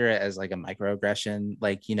consider it as like a microaggression,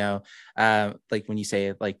 like, like when you say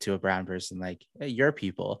it like to a brown person, like, hey, you're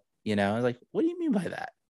people, like, what do you mean by that?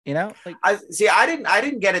 Like I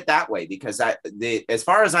didn't get it that way, because as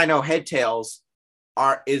far as I know, head tails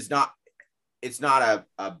it's not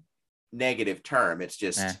a negative term. It's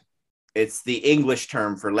just it's the English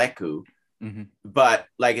term for leku. But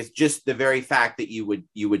like, it's just the very fact that you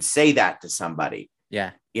would say that to somebody.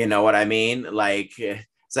 Yeah, you know what I mean? Like,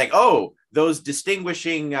 it's like, oh, those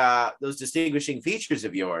distinguishing features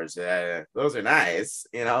of yours, those are nice.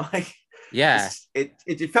 Like, yeah,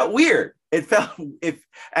 it felt weird.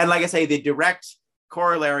 And like I say, the direct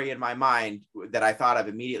corollary in my mind that I thought of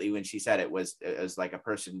immediately when she said it was like a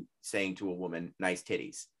person saying to a woman, nice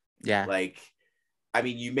titties. Yeah. Like, I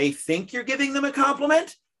mean, you may think you're giving them a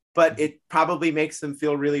compliment, but it probably makes them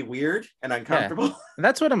feel really weird and uncomfortable. Yeah. And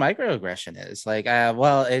that's what a microaggression is. Like,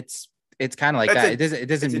 well, it's kind of like that. It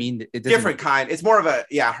doesn't mean it doesn't different kind. It's more of a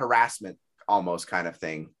harassment almost kind of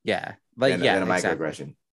thing. Yeah. Like than a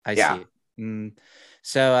microaggression. I see.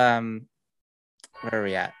 So where are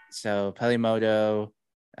we at? So Pelimoto,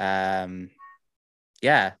 I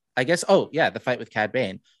guess. Oh yeah, the fight with Cad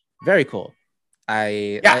Bane, very cool.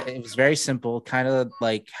 It was very simple, kind of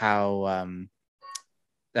like how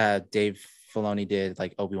Dave Filoni did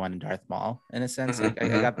like Obi-Wan and Darth Maul in a sense. I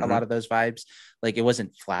got a lot of those vibes. Like, it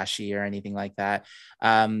wasn't flashy or anything like that.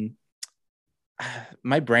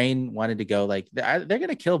 My brain wanted to go like, they're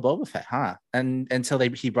gonna kill Boba Fett, huh? And until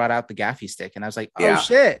he brought out the gaffy stick, and I was like, oh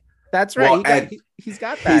shit, that's right. Well, he's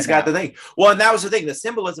got that. He's got the thing. Well, and that was the thing. The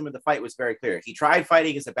symbolism of the fight was very clear. He tried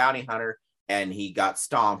fighting as a bounty hunter, and he got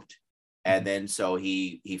stomped. And then so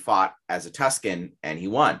he fought as a Tusken, and he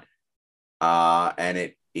won. And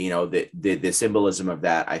it, the symbolism of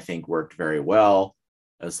that, I think, worked very well.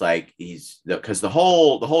 It's like because the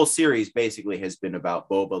whole series basically has been about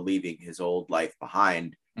Boba leaving his old life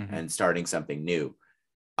behind and starting something new,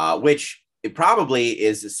 which it probably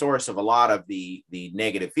is the source of a lot of the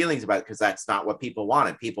negative feelings about it, because that's not what people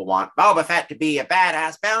wanted. People want Boba Fett to be a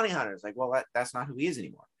badass bounty hunter. It's like, well, that's not who he is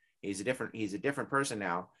anymore. He's a different person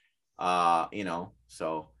now.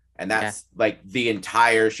 So, and that's like the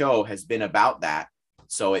entire show has been about that.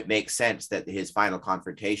 So it makes sense that his final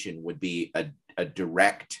confrontation would be a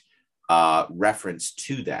direct reference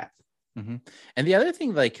to that. And the other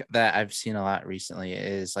thing like that I've seen a lot recently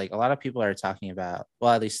is like a lot of people are talking about,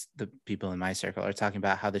 well, at least the people in my circle are talking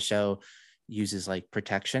about how the show uses like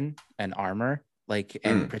protection and armor, like,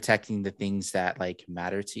 and protecting the things that like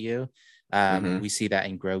matter to you. We see that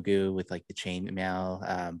in Grogu with like the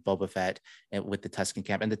chainmail, Boba Fett and with the Tusken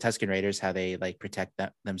camp and the Tusken Raiders, how they like protect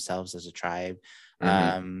themselves as a tribe.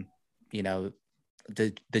 The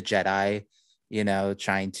Jedi,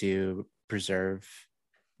 trying to preserve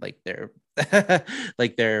like their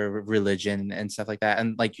like their religion and stuff like that,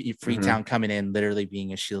 and like Freetown coming in literally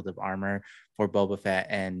being a shield of armor for Boba Fett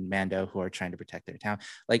and Mando, who are trying to protect their town.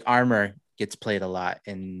 Like, armor gets played a lot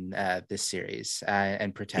in this series,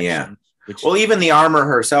 and protection. Well, even the armor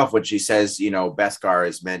herself, which she says, Beskar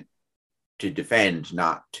is meant to defend,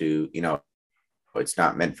 not to, it's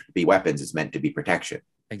not meant to be weapons, it's meant to be protection.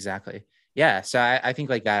 Exactly. Yeah. So I think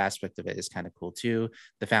like that aspect of it is kind of cool too.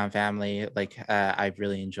 The found family, like I've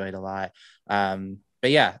really enjoyed a lot.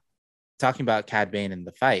 But yeah, talking about Cad Bane and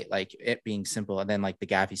the fight, like it being simple, and then like the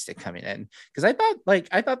gaffy stick coming in, because I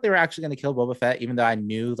thought they were actually going to kill Boba Fett, even though I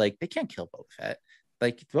knew like they can't kill Boba Fett.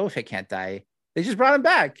 Like, Boba Fett can't die. They just brought him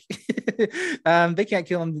back. They can't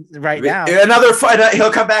kill him right now. Another fight. He'll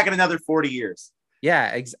come back in another 40 years.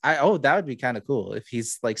 Yeah. That would be kind of cool if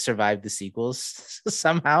he's like survived the sequels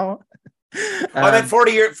somehow. Then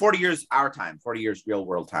 40 years our time, 40 years real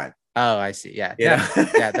world time. Oh, I see. Yeah. Yeah.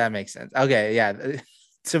 Yeah, that makes sense. Okay. Yeah.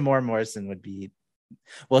 Tamora Morrison would be,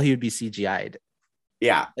 well, he would be CGI'd.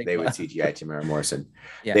 Yeah, Like, they would CGI Tamara Morrison.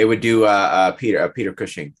 Yeah. They would do Peter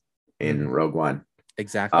Cushing in Rogue One.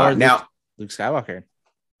 Exactly. Or now Luke Skywalker.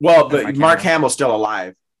 Well, but Mark Hamill's still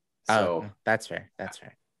alive. So that's fair. That's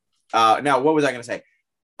fair. Now, what was I going to say?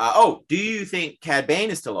 Do you think Cad Bane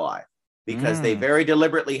is still alive? Because they very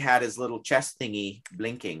deliberately had his little chest thingy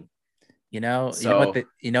blinking. You know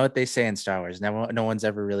what they say in Star Wars. No one's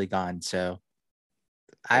ever really gone. So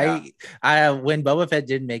I when Boba Fett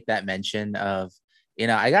did make that mention of,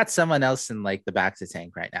 I got someone else in like the back to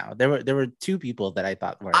tank right now. There were two people that I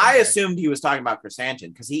thought were. I assumed he was talking about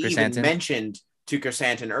Chrysanthemum because he even mentioned to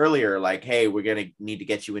Chrysanthemum earlier, like, "Hey, we're gonna need to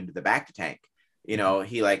get you into the back to tank."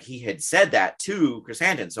 He had said that to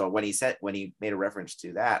Chrysanthemum. So when he made a reference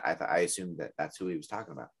to that, I assumed that that's who he was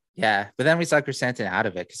talking about. Yeah, but then we saw Chrysanthemum out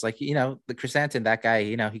of it because, like, the Chrysanthemum, that guy,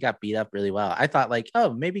 he got beat up really well. I thought, like,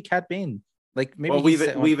 oh, maybe Cad Bane, like, maybe. Well,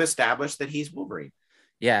 we've established that he's Wolverine.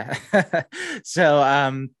 Yeah.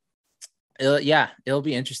 So it'll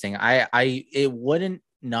be interesting. It wouldn't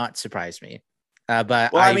not surprise me.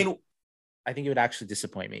 But I think it would actually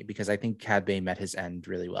disappoint me because I think Cad Bane met his end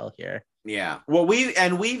really well here. Yeah. Well,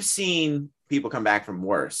 we've seen people come back from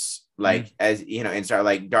worse. Like, as in Star,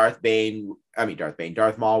 like Darth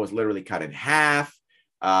Maul was literally cut in half.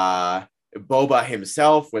 Boba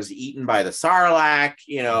himself was eaten by the Sarlacc,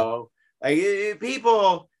 like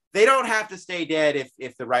people, they don't have to stay dead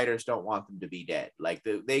if the writers don't want them to be dead. Like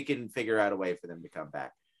they can figure out a way for them to come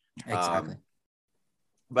back. Exactly.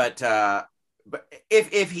 But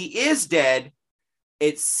if he is dead,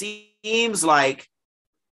 it seems like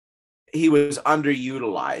he was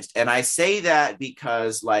underutilized. And I say that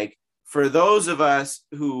because, like, for those of us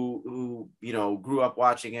who grew up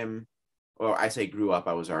watching him, or I say grew up,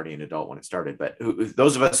 I was already an adult when it started, but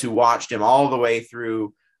those of us who watched him all the way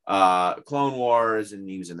through Clone Wars, and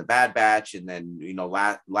he was in the Bad Batch, and then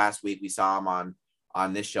last week we saw him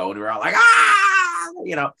on this show, and we were all like, I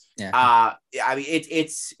mean,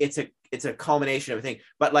 it's a culmination of a thing.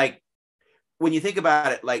 But like, when you think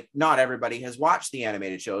about it, like, not everybody has watched the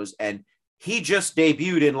animated shows, and he just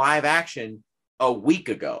debuted in live action a week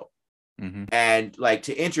ago. And like,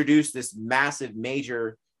 to introduce this massive,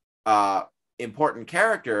 major, important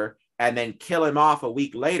character and then kill him off a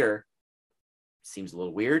week later seems a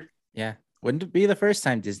little weird. Yeah. Wouldn't it be the first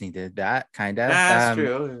time Disney did that, kind of? That's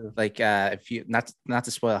true. Like, if you not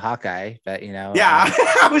to spoil Hawkeye, but yeah,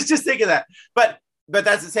 I was just thinking that. But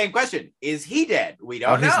that's the same question. Is he dead? We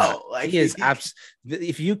don't know. Like, he is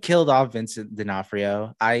if you killed off Vincent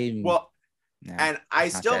D'Onofrio, I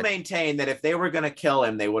still maintain that if they were going to kill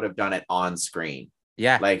him, they would have done it on screen.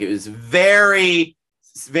 Yeah. Like, it was very,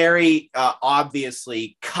 very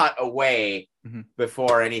obviously cut away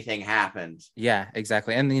before anything happened. Yeah,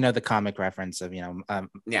 exactly. And the comic reference of Maya,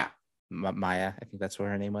 I think that's what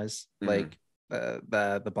her name was. Like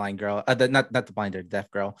the blind girl, not the blind or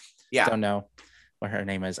deaf girl. Yeah, don't know what her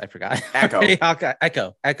name is. I forgot.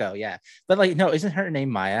 Echo. Yeah, but like, no, isn't her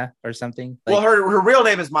name Maya or something? Like, well, her real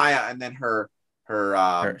name is Maya, and then her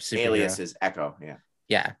alias is Echo.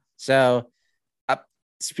 Yeah. So,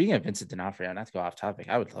 speaking of Vincent D'Onofrio, not to go off topic,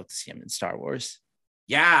 I would love to see him in Star Wars.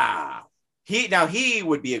 Yeah, he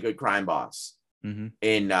would be a good crime boss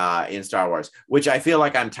in Star Wars, which I feel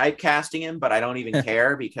like I'm typecasting him, but I don't even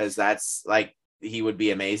care because that's like, he would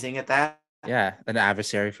be amazing at that. Yeah, an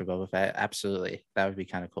adversary for Boba Fett. Absolutely, that would be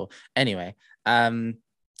kind of cool. Anyway, and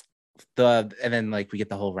then like we get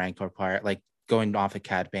the whole Rancor part, like going off of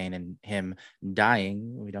Cad Bane and him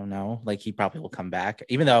dying. We don't know. Like, he probably will come back,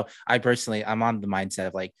 even though I'm on the mindset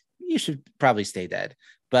of like, you should probably stay dead.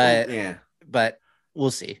 But but we'll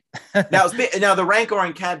see. now the Rancor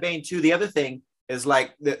and Cad Bane too. The other thing is,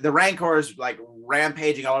 like, the Rancor is like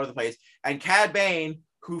rampaging all over the place, and Cad Bane,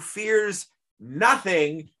 who fears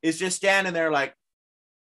nothing, is just standing there like,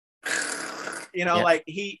 like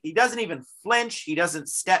he doesn't even flinch. He doesn't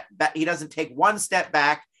step back. He doesn't take one step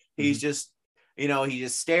back. He's just, he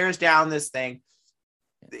just stares down this thing.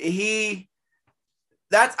 I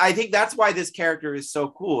think that's why this character is so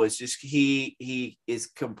cool. It's just, he is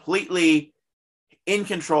completely in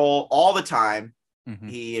control all the time.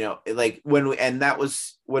 He, like that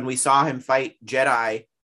was when we saw him fight Jedi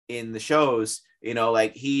in the shows,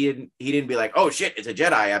 like he didn't be like, oh shit, it's a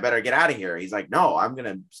Jedi, I better get out of here. He's like, no, I'm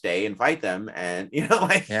gonna stay and fight them, and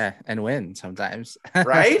and win sometimes.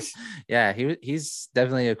 Right? Yeah, he's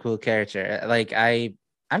definitely a cool character. Like, I'm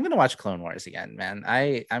gonna watch Clone Wars again, man.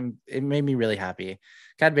 It made me really happy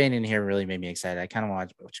Cad Bane in here really made me excited. I kind of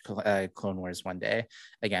want to watch Clone Wars one day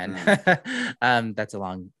again. That's a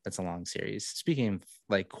long series. Speaking of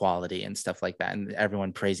like quality and stuff like that, and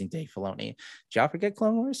everyone praising Dave Filoni. Did y'all forget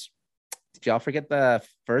Clone Wars? Did y'all forget the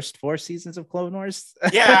first 4 seasons of Clone Wars?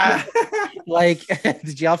 Yeah. Like,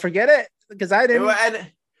 did y'all forget it? Because I didn't. And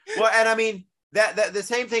I mean that the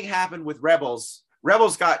same thing happened with Rebels.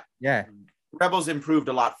 Rebels improved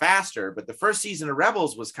a lot faster, but the first season of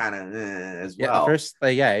Rebels was kind of as well. The first,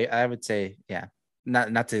 I would say,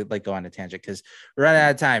 not to like go on a tangent because we're running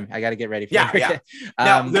out of time. I got to get ready for it.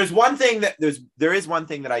 Now, there's one thing that there is one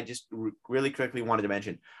thing that I just really quickly wanted to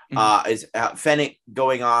mention is Fennec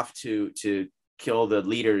going off to kill the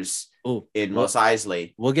leaders in Mos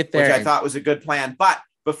Eisley. We'll get there, which I thought was a good plan. But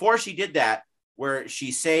before she did that, where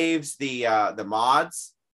she saves the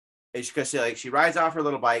mods. Because she rides off her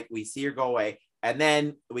little bike, we see her go away, and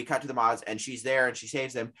then we cut to the mods, and she's there, and she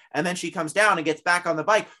saves them, and then she comes down and gets back on the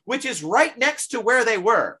bike, which is right next to where they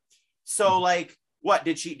were. So, like, what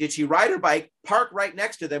did she ride her bike, park right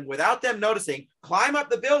next to them without them noticing, climb up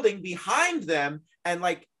the building behind them, and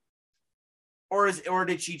like, or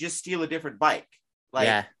did she just steal a different bike?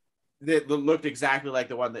 Like, that looked exactly like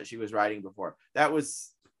the one that she was riding before. That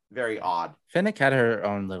was very odd. Fennec had her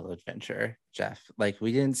own little adventure, Jeff. Like,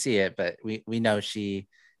 we didn't see it, but we know she's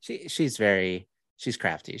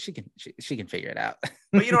crafty. She can figure it out.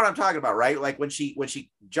 But you know what I'm talking about, right? Like when she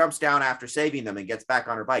jumps down after saving them and gets back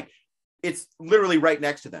on her bike, it's literally right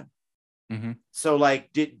next to them. Mm-hmm. So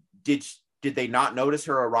like, did they not notice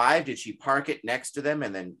her arrive? Did she park it next to them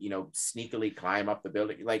and then sneakily climb up the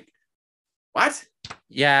building? Like, what?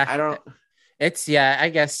 Yeah, I don't. It's I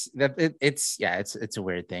guess that it's a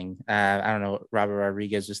weird thing. I don't know what Robert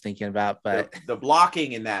Rodriguez was thinking about, but the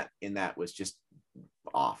blocking in that was just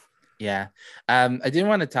off. Yeah. I didn't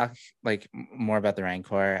want to talk like more about the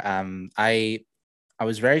Rancor. I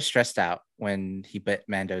was very stressed out when he bit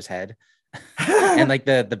Mando's head. And like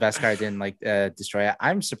the Beskar didn't like destroy it.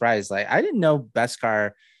 I'm surprised. Like, I didn't know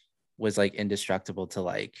Beskar was like indestructible to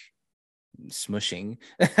like smushing,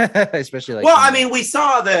 especially like. Well, I mean, we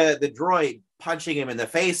saw the droid punching him in the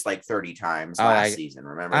face like 30 times last season,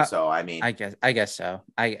 remember? So I mean, I guess so.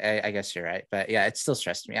 I guess you're right, but yeah, it still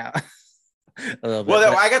stressed me out a little bit.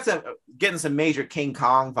 Well, I got getting some major King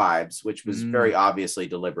Kong vibes, which was very obviously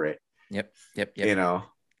deliberate. Yep.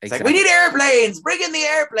 It's like, we need airplanes, bring in the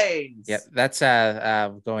airplanes. Yep, that's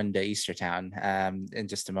going to Eastertown in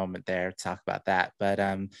just a moment there to talk about that. But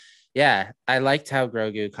yeah, I liked how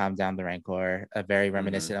Grogu calmed down the Rancor, very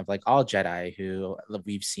reminiscent of like all Jedi who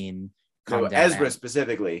we've seen calm down. Ezra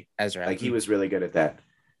specifically. Like he was really good at that.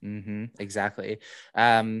 Exactly.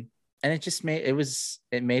 And it just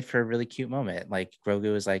made for a really cute moment. Like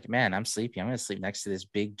Grogu was like, man, I'm sleepy. I'm going to sleep next to this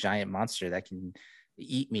big giant monster that can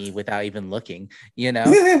eat me without even looking,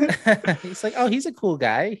 He's like, oh, he's a cool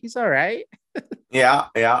guy. He's all right. Yeah.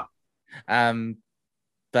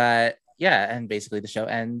 But yeah, and basically the show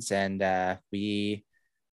ends and Boba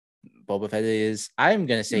Fett I'm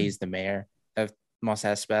going to say he's the mayor of Mos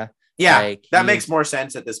Espa. Yeah, like, that makes more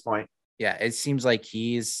sense at this point. Yeah, it seems like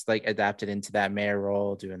he's like adapted into that mayor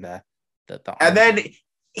role, doing the and then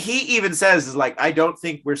he even says is like, I don't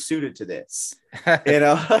think we're suited to this. Like,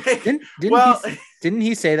 didn't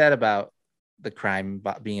he say that about the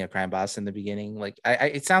being a crime boss in the beginning? Like,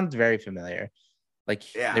 it sounds very familiar. Like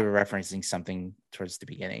they were referencing something towards the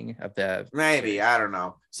beginning of the. Maybe, I don't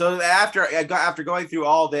know. So after going through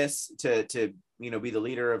all this to be the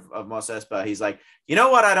leader of Mos Espa, he's like, you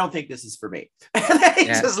know what? I don't think this is for me. And then he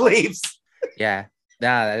just leaves. Yeah, no,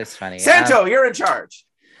 that is funny. Santo, you're in charge.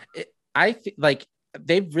 I think like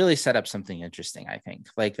they've really set up something interesting. I think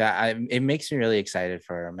like that. It makes me really excited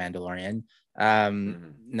for Mandalorian.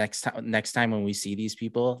 Next time when we see these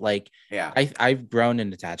people, like, I've grown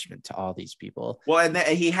an attachment to all these people. Well, and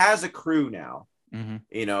he has a crew now.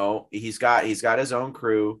 He's got his own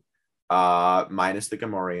crew, minus the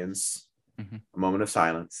Gamorreans. A moment of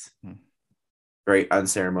silence. Very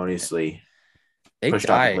unceremoniously pushed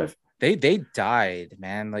off the cliff. They died,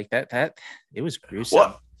 man. Like that it was gruesome.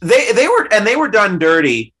 Well, they were done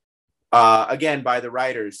dirty again by the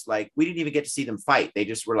writers. Like, we didn't even get to see them fight. They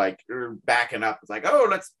just were like backing up. It's like, oh,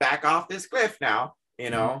 let's back off this cliff now,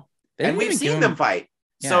 and we've seen them fight.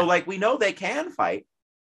 So like, we know they can fight.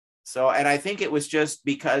 So, and I think it was just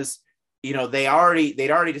because they'd already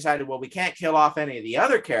decided, well, we can't kill off any of the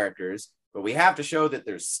other characters, but we have to show that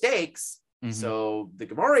there's stakes. So the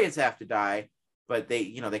Gamorreans have to die, but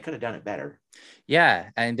they could have done it better. Yeah,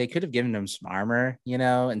 and they could have given them some armor,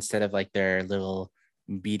 instead of like their little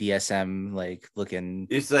BDSM like looking.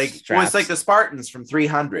 It's like straps. it's like the Spartans from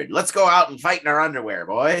 300. Let's go out and fight in our underwear,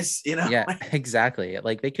 boys. You know? Yeah, exactly.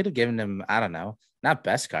 Like they could have given him, I don't know, not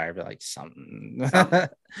Beskar, but like something.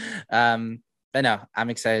 But no, I'm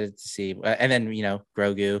excited to see. And then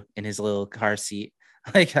Grogu in his little car seat.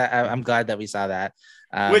 Like I'm glad that we saw that.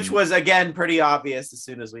 Which was again pretty obvious as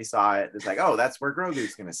soon as we saw it. It's like, oh, that's where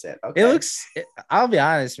Grogu's gonna sit. Okay. It looks. I'll be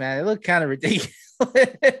honest, man. It looked kind of ridiculous.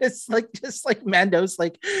 It's like just like Mando's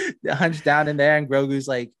like hunched down in there, and Grogu's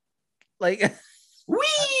like, wee.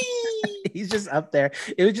 He's just up there.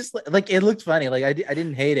 It was just like it looked funny. Like I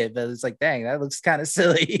didn't hate it, but it's like, dang, that looks kind of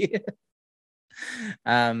silly.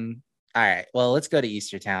 All right. Well, let's go to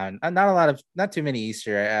Easter Town. Not too many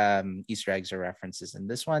Easter eggs or references in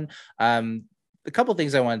this one. A couple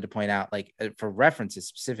things I wanted to point out, like for references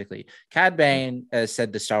specifically, Cad Bane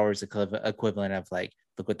said the Star Wars equivalent of like,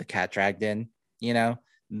 look what the cat dragged in,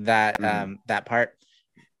 that part.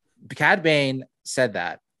 Cad Bane said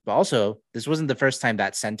that, but also this wasn't the first time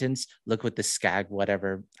that sentence, look what the scag,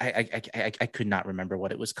 whatever. I could not remember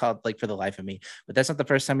what it was called, like for the life of me, but that's not the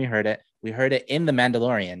first time we heard it. We heard it in The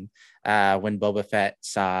Mandalorian when Boba Fett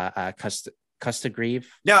saw Custa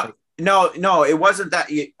Grieve. No, it wasn't that.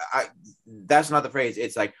 That's not the phrase.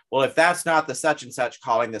 It's like, well, if that's not the such and such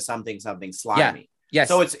calling the something slimy. Yeah. Yes.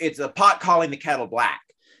 So it's a pot calling the kettle black.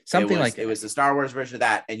 Something like that. It was the Star Wars version of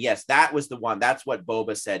that. And yes, that was the one. That's what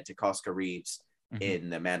Boba said to Cosca Reeves in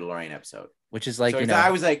the Mandalorian episode. Which is like, so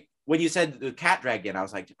I was like, when you said the cat dragged in, I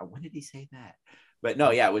was like, when did he say that? But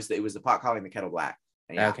no, yeah, it was the pot calling the kettle black.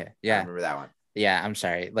 Okay. Yeah. I remember that one. Yeah. I'm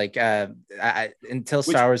sorry. Like, until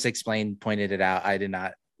Star Wars pointed it out, I did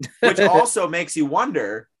not. Which also makes you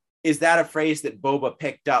wonder, is that a phrase that Boba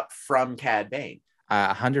picked up from Cad Bane?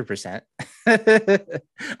 100%.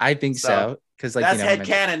 I think so. Because like that's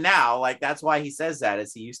headcanon now. Like that's why he says that,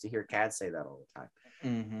 is he used to hear Cad say that all the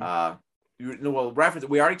time. Well, reference.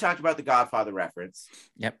 We already talked about the Godfather reference.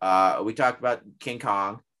 Yep. We talked about King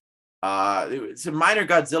Kong. Some minor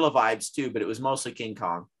Godzilla vibes too, but it was mostly King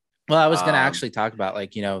Kong. Well, I was going to actually talk about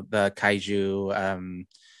like the kaiju.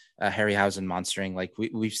 Harryhausen monstering, like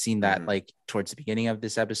we've seen that like towards the beginning of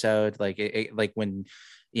this episode, like like when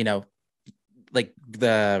like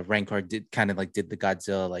the Rancor did the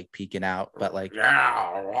Godzilla like peeking out, but like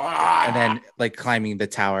and then like climbing the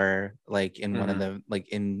tower like in one of the like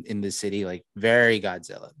in the city, like very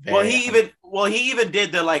Godzilla. He even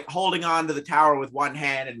did the like holding on to the tower with one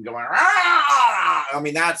hand and going. I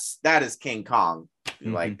mean that is King Kong.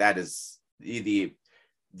 Like that is the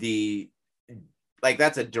like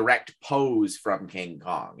that's a direct pose from King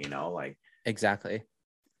Kong, like exactly.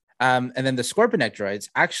 And then the Scorpionic droids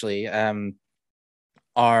actually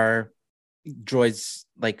are droids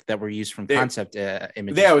like that were used from concept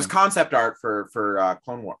images. Yeah, it was concept art for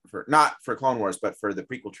Clone War, not for Clone Wars, but for the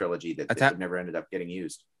prequel trilogy that never ended up getting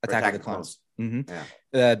used. Attack of the Clones.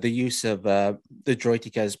 Yeah. The use of the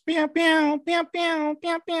droidekas,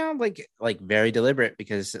 like very deliberate,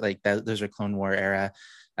 because like those are Clone War era.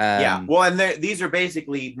 Well, and these are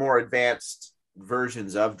basically more advanced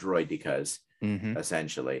versions of droidekas,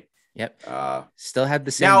 essentially. Yep. Still had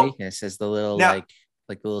the same weakness as the little like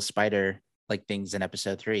the little spider like things in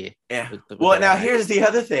episode 3. Yeah. Here's the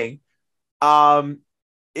other thing.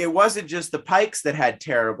 It wasn't just the Pikes that had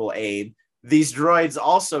terrible aim. These droids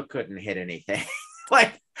also couldn't hit anything.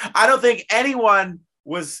 Like I don't think anyone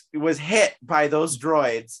was hit by those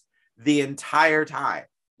droids the entire time.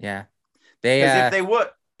 Yeah. If they would,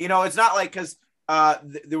 it's not like, because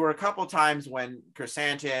there were a couple times when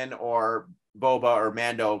Chrysanthemum or Boba or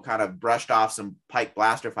Mando kind of brushed off some Pike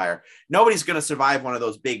blaster fire. Nobody's going to survive one of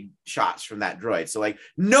those big shots from that droid. So like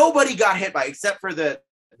nobody got hit by, except for the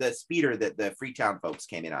speeder that the Freetown folks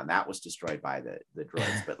came in on. That was destroyed by the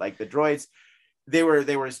droids. But like the droids, they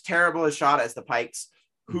were as terrible a shot as the Pikes,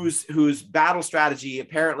 whose battle strategy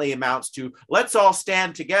apparently amounts to, let's all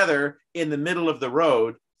stand together in the middle of the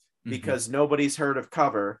road because nobody's heard of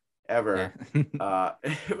cover ever.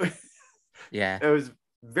 Yeah. It was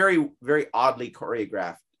very, very oddly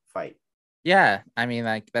choreographed fight. Yeah. I mean,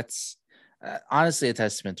 like that's honestly a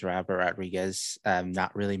testament to Robert Rodriguez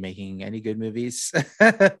not really making any good movies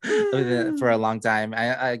for a long time.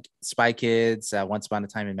 I Spy Kids, Once Upon a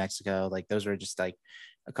Time in Mexico, like those were just like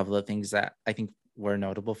a couple of things that I think were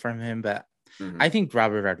notable from him. But I think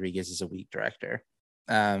Robert Rodriguez is a weak director.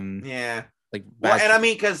 Like, and I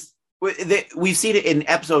mean, because we've seen it in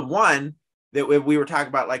episode 1 that we were talking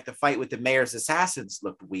about, like the fight with the mayor's assassins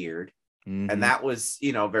looked weird. And that was,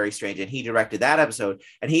 very strange. And he directed that episode.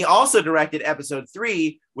 And he also directed episode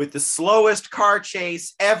 3 with the slowest car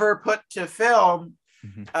chase ever put to film.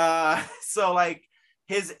 So like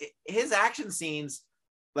his action scenes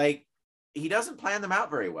like he doesn't plan them out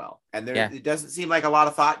very well, and Yeah. it doesn't seem like a lot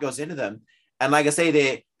of thought goes into them. And like I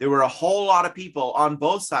say, there were a whole lot of people on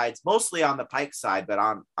both sides, mostly on the Pike side, but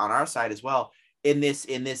on our side as well, in this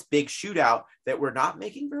big shootout that were not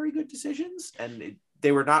making very good decisions, and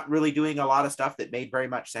they were not really doing a lot of stuff that made very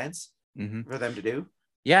much sense for them to do.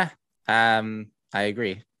 Yeah, I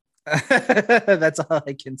agree. That's all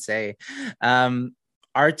I can say.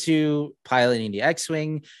 R2 piloting the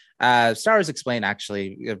X-Wing. Star Wars Explained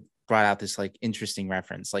actually brought out this like interesting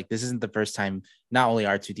reference. Like this isn't the first time not only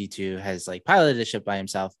R2D2 has like piloted a ship by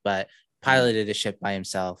himself, but piloted a ship by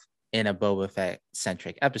himself in a Boba Fett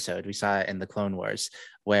centric episode. We saw it in the Clone Wars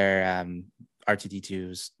where R2D2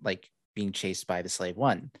 was like being chased by the Slave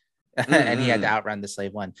One and he had to outrun the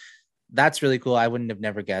Slave One. That's really cool. I wouldn't have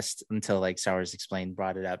never guessed until like Star Wars Explained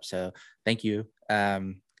brought it up. So thank you,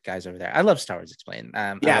 guys over there. I love Star Wars Explained.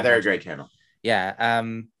 Yeah, they're a great channel. Yeah.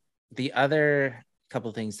 The other couple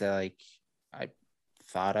of things that like I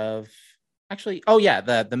thought of actually. Oh yeah,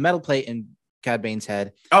 the metal plate in Cad Bane's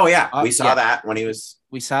head. Oh yeah, we saw that when he was.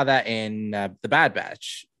 We saw that in the Bad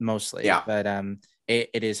Batch mostly. Yeah, but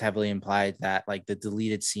it is heavily implied that like the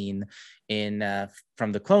deleted scene in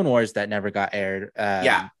from the Clone Wars that never got aired.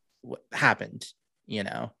 Happened, you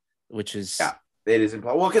know, which is it is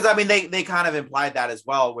implied. Well, because I mean they kind of implied that as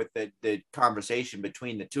well with the conversation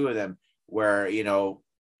between the two of them, where you know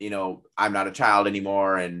I'm not a child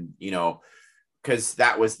anymore, and you know, because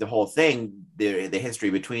that was the whole thing. The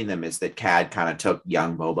history between them is that Cad kind of took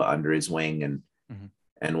young Boba under his wing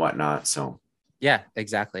and whatnot. So yeah,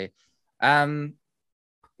 exactly.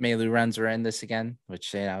 Melu runs were in this again,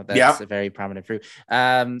 which you know that's a very prominent fruit.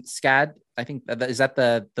 Scad, I think is that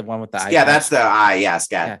the one with the eye. Yeah, that's the eye. Yeah, Scad.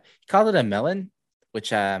 Yeah. He called it a melon,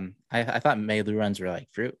 which I thought Melu runs were like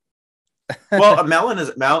fruit. Well, a melon is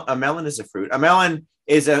a fruit. A melon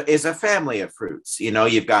is a family of fruits. You know,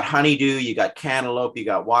 you've got honeydew, you got cantaloupe, you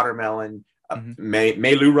got watermelon,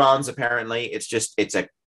 melurons. Apparently, it's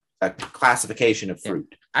a classification of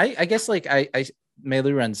fruit. I guess like I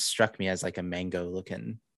melurons struck me as like a mango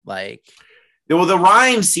looking like. Well, the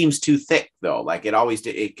rind seems too thick though. Like it always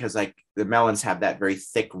did, because like the melons have that very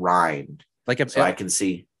thick rind. So I can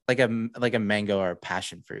see like a mango or a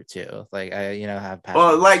passion fruit too. Like I have passion.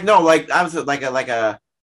 Well, like no, like I was like a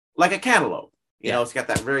cantaloupe. You know, it's got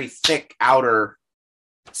that very thick outer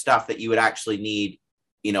stuff that you would actually need.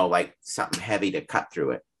 You know, like something heavy to cut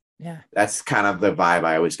through it. Yeah, that's kind of the vibe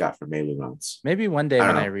I always got from melurons. Maybe one day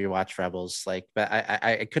when I rewatch Rebels, like, but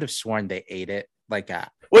I could have sworn they ate it like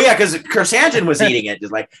that. Well, yeah, because Kersanjan was eating it.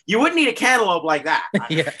 Just like you wouldn't eat a cantaloupe like that.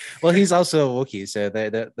 Yeah. Well, he's also a Wookiee, so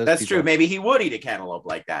that's true. Maybe he would eat a cantaloupe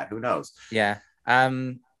like that. Who knows? Yeah.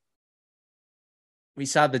 We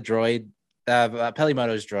saw the droid,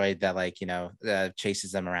 Pelimoto's droid that like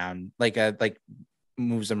chases them around, like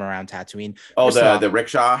moves them around Tatooine. Oh, the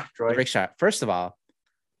rickshaw droid. The rickshaw. First of all,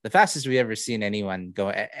 the fastest we've ever seen anyone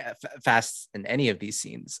go fast in any of these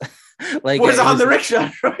scenes. Like was on the rickshaw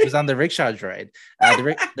droid. It was on the rickshaw droid.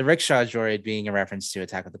 The rickshaw droid being a reference to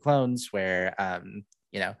Attack of the Clones, where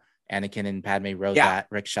Anakin and Padme rode that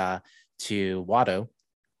rickshaw to Watto.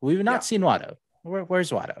 We've not seen Watto. Where's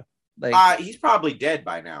Watto? Like he's probably dead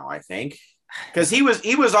by now, I think. Because he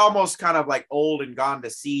was almost kind of like old and gone to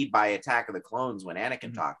seed by Attack of the Clones when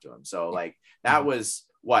Anakin talked to him. So like that was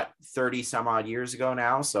what 30 some odd years ago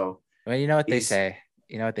now. So well, you know what they say.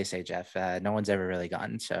 You know what they say, Jeff. No one's ever really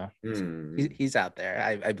gone. So he's out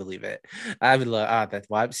there. I believe it. I would love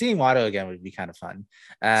that. Seeing Watto again would be kind of fun.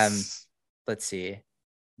 Let's see.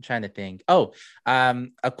 I'm trying to think. Oh,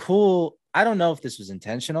 a cool. I don't know if this was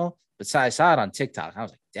intentional, but I saw it on TikTok. I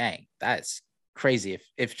was like, dang, that's crazy.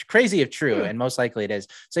 If true, and most likely it is.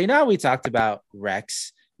 So you know how we talked about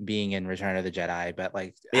Rex being in Return of the Jedi, but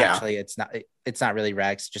like actually it's not really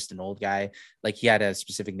Rex, just an old guy. Like he had a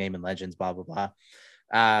specific name in Legends, blah blah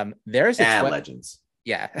blah. There's a Legends.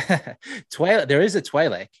 Yeah. There is a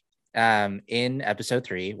Twi'lek in episode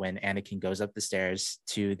 3 when Anakin goes up the stairs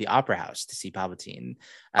to the opera house to see Palpatine.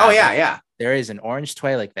 There is an orange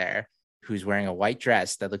Twi'lek there who's wearing a white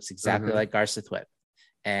dress that looks exactly like Garsa Thwip.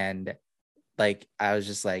 And like I was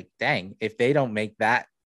just like, dang, if they don't make that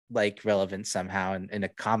like relevant somehow in a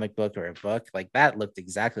comic book or a book, like that looked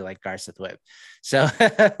exactly like Garsa Thwip. So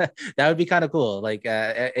that would be kind of cool. Like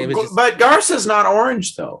it was but Garsa's not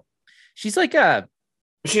orange though. She's like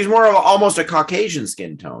she's more of almost a Caucasian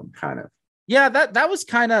skin tone, kind of. Yeah, that was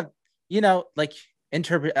kind of, like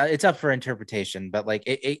it's up for interpretation, but like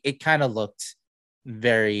it kind of looked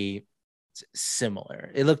very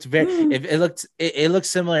similar. It looked very it looked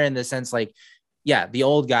similar in the sense like, yeah, the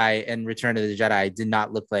old guy in Return of the Jedi did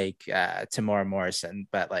not look like Tamora Morrison,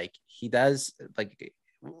 but like he does, like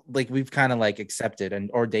like we've kind of like accepted, and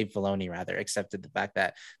or Dave Filoni rather accepted the fact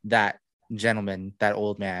that that gentleman, that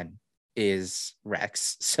old man, is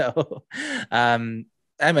Rex. So I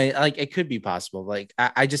mean, like it could be possible. Like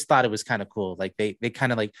I just thought it was kind of cool. Like they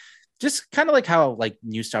kind of like just kind of like how like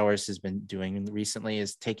new Star Wars has been doing recently,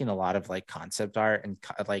 is taking a lot of like concept art and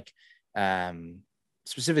like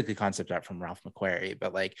specifically concept art from Ralph McQuarrie,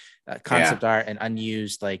 but like concept art and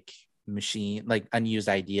unused like unused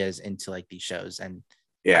ideas into like these shows. And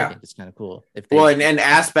I think it's kind of cool if they and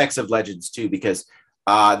aspects of Legends too, because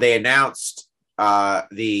they announced I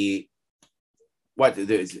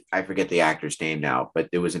forget the actor's name now, but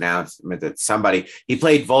it was announced that he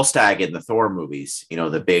played Volstagg in the Thor movies, you know,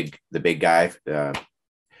 the big guy from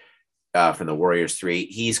the Warriors 3.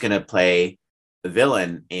 He's going to play the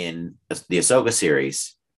villain in the Ahsoka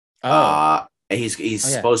series. He's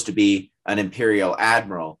supposed to be an Imperial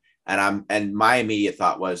admiral, and my immediate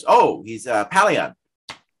thought was, he's Palion.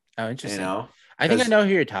 Oh, interesting. You know, I think I know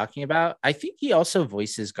who you're talking about. I think he also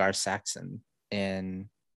voices Gar Saxon in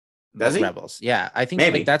Rebels. Yeah, I think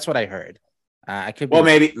maybe that's what I heard. I could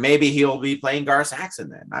be maybe he'll be playing Gar Saxon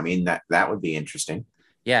then. I mean, that would be interesting.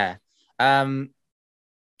 Yeah.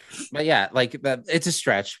 But yeah, like it's a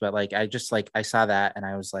stretch, but like I saw that and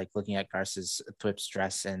I was like looking at Garce's Thwip's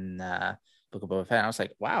dress in Book of Boba Fett, and I was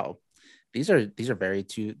like, wow, these are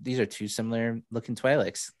two similar looking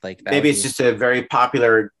Twi'leks. Like maybe it's just a very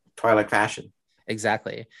popular Twi'lek fashion.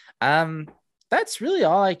 Exactly. That's really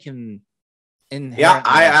all I can. I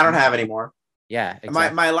don't have any more. Yeah,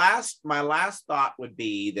 exactly. My last thought would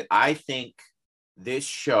be that I think this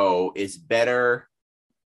show is better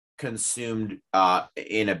consumed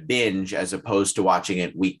in a binge as opposed to watching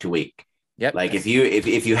it week to week. Yep. Like if you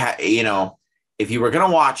were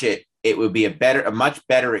gonna watch it, it would be a much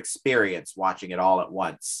better experience watching it all at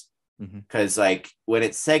once. Because like when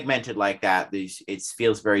it's segmented like that, it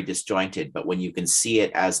feels very disjointed. But when you can see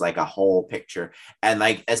it as like a whole picture, and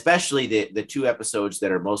like especially the 2 episodes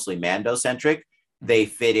that are mostly Mando centric, they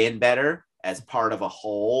fit in better as part of a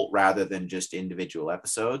whole rather than just individual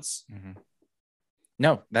episodes.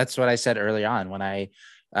 No, that's what I said early on when I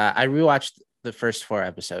rewatched the first 4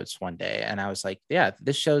 episodes one day, and I was like, yeah,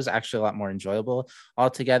 this show is actually a lot more enjoyable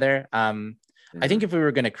altogether. I think if we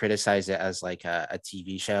were going to criticize it as like a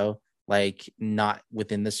TV show, like not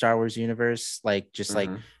within the Star Wars universe, like just like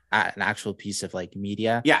an actual piece of like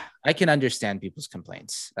media, I can understand people's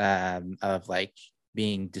complaints of like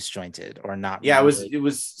being disjointed or not. It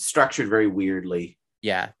was structured very weirdly.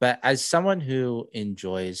 Yeah, but as someone who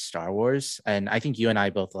enjoys Star Wars, and I think you and I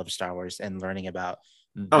both love Star Wars and learning about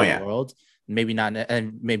the world, maybe not,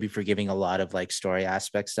 and maybe forgiving a lot of like story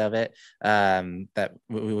aspects of it that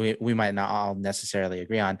we might not all necessarily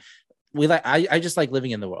agree on. I just like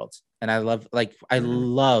living in the world, and I love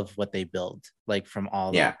what they build, like from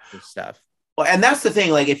all the stuff. Well, and that's the thing.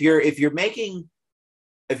 Like if you're making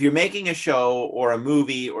a show or a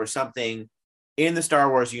movie or something in the Star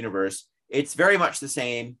Wars universe, it's very much the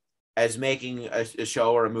same as making a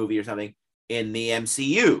show or a movie or something in the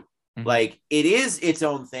MCU. Like it is its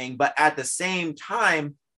own thing, but at the same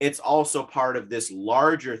time, it's also part of this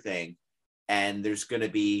larger thing. And there's going to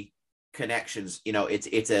be connections. You know,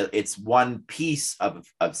 it's one piece of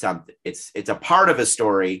something. It's a part of a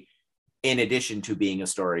story in addition to being a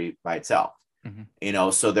story by itself. You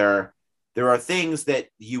know, so there are things that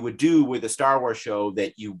you would do with a Star Wars show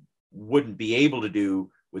that you wouldn't be able to do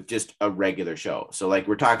with just a regular show. So like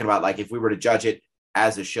we're talking about, like if we were to judge it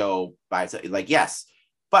as a show by itself, like yes,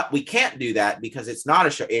 but we can't do that because it's not a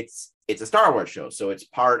show. It's a Star Wars show. So it's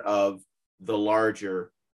part of the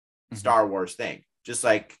larger Star Wars thing. Just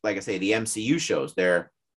like I say, the MCU shows,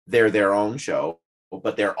 they're their own show,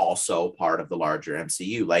 but they're also part of the larger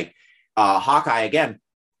MCU. Like Hawkeye, again,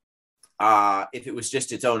 if it was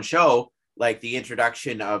just its own show, like the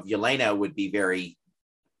introduction of Yelena would be very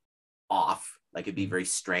off. Like it'd be very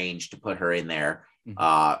strange to put her in there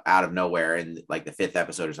out of nowhere in like the 5th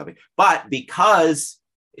episode or something. But because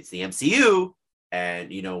it's the MCU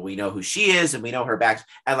and, you know, we know who she is and we know her back,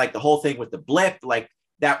 and like the whole thing with the blip, like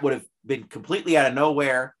that would have been completely out of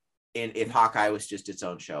nowhere if Hawkeye was just its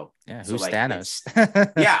own show. Yeah, so who's like, Thanos?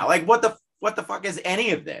 Yeah, like what the fuck is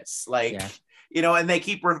any of this? Like, you know, and they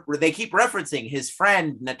keep referencing his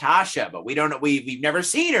friend Natasha, but we don't know. We've never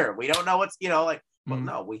seen her. We don't know what's, you know, like. Well,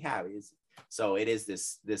 no, we have. So it is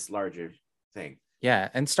this larger thing. Yeah,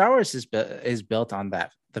 and Star Wars is built on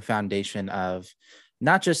the foundation of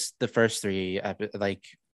not just the first 3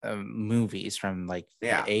 movies from like the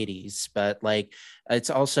 80s, but like it's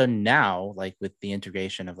also now like with the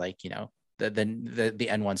integration of like, you know, the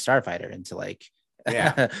N1 Starfighter into like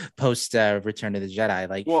Yeah. post Return of the Jedi.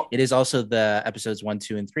 Like, Well, it is also the episodes 1,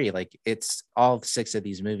 2, and 3. Like, it's all 6 of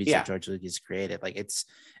these movies Yeah. that George Lucas created. Like, it's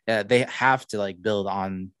they have to like build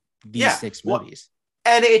on these Yeah. 6 Well, movies.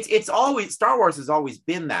 and it's always, Star Wars has always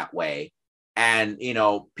been that way. And,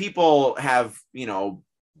 people have,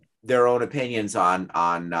 their own opinions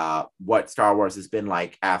on what Star Wars has been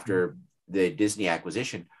like after the Disney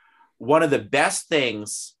acquisition. One of the best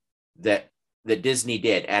things that Disney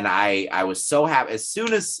did, and I was so happy as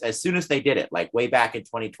soon as they did it, like way back in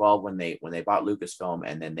 2012 when they bought Lucasfilm,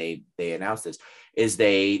 and then they announced this, is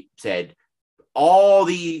they said all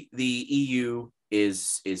the EU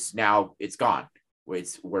is now, it's gone.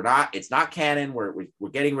 It's not canon. We're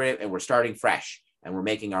getting rid of it, and we're starting fresh, and we're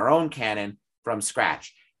making our own canon from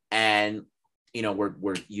scratch. And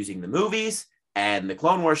we're using the movies and the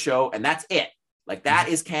Clone Wars show, and that's it. Like, that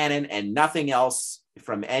is canon, and nothing else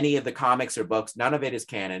from any of the comics or books, none of it is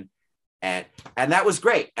canon. And that was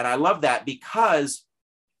great. And I love that, because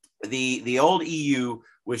the old EU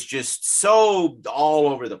was just so all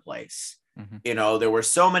over the place. There were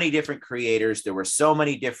so many different creators, there were so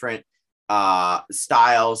many different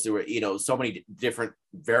styles, there were so many different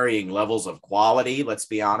varying levels of quality, let's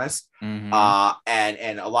be honest. And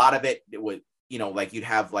a lot of it would, like, you'd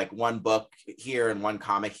have like one book here and one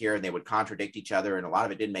comic here, and they would contradict each other, and a lot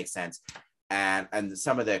of it didn't make sense, and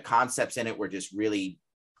some of the concepts in it were just really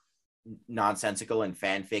nonsensical and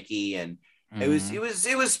fanficky, and it was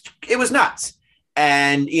nuts.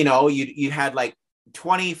 And you had like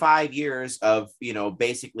 25 years of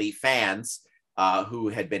basically fans who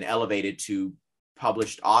had been elevated to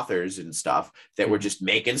published authors and stuff that were just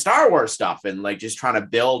making Star Wars stuff and like just trying to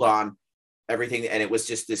build on everything. And it was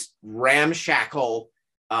just this ramshackle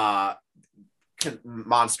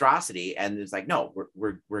monstrosity. And it's like, no,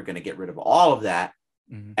 we're going to get rid of all of that.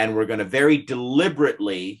 And we're going to very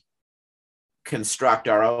deliberately construct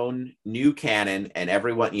our own new canon, and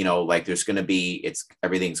everyone, like, there's going to be,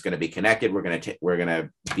 everything's going to be connected. We're going to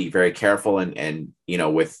be very careful and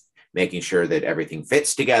with making sure that everything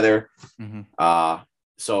fits together.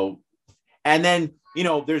 So, and then,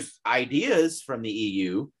 there's ideas from the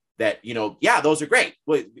EU that, yeah, those are great.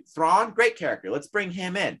 Thrawn, great character. Let's bring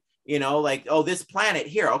him in, like, oh, this planet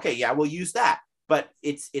here. Okay. Yeah, we'll use that, but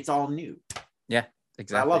it's all new. Yeah,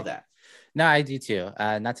 exactly. I love that. No, I do too.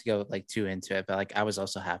 Not to go like too into it, but like, I was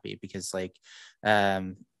also happy because like,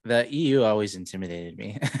 the EU always intimidated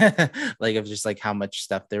me, like, of just like how much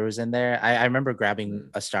stuff there was in there. I remember grabbing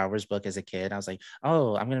a Star Wars book as a kid. I was like,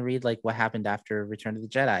 oh, I'm gonna read like what happened after Return of the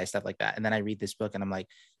Jedi, stuff like that. And then I read this book, and I'm like,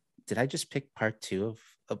 did I just pick part 2 of?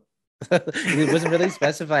 It wasn't really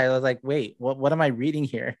specified. I was like, wait, what am I reading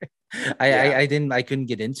here? I couldn't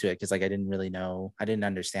get into it because like I didn't really know. I didn't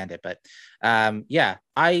understand it. But yeah,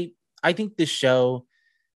 I think this show,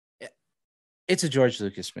 it's a George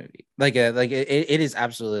Lucas movie. Like it is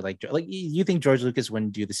absolutely like you think George Lucas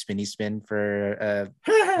wouldn't do the spinny spin for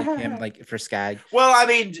him, like for Skag? Well, I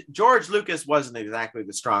mean, George Lucas wasn't exactly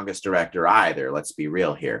the strongest director either. Let's be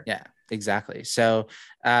real here. Yeah, exactly. So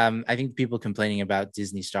I think people complaining about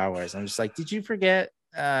Disney Star Wars, I'm just like, did you forget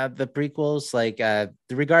the prequels? Like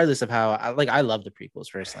regardless of how I love the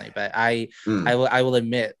prequels personally, but I will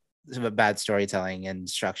admit some bad storytelling and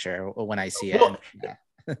structure when I see it. Well,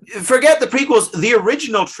 forget the prequels. The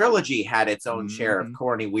original trilogy had its own share of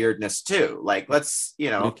corny weirdness too. Like, let's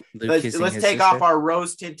let's take off our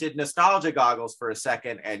rose-tinted nostalgia goggles for a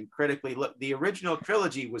second and critically look. The original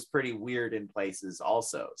trilogy was pretty weird in places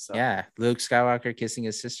also. So yeah, Luke Skywalker kissing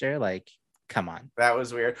his sister, like, come on, that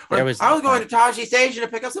was weird. I was going to Taji Station to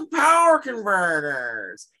pick up some power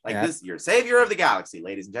converters. Like, this, your savior of the galaxy,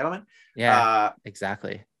 ladies and gentlemen. Yeah,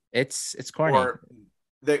 exactly. It's corny. Or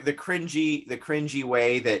the cringy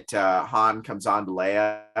way that Han comes on to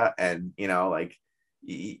Leia, and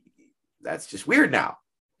that's just weird now.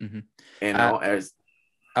 Sorry,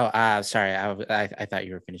 I thought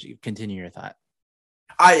you were finishing. Continue your thought.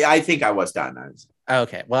 I think I was done.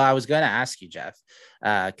 Okay. Well, I was going to ask you, Jeff,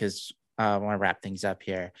 because I want to wrap things up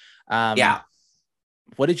here. Yeah.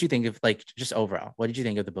 What did you think of, like, just overall? What did you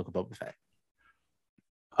think of the Book of Boba Fett?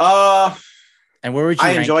 And where would you?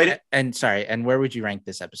 I enjoyed it. And where would you rank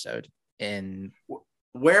this episode?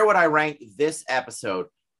 Where would I rank this episode?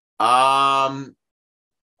 I'd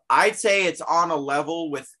say it's on a level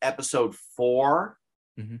with episode 4.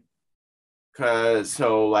 Because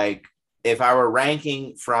if I were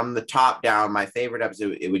ranking from the top down, my favorite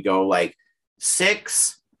episode, it would go like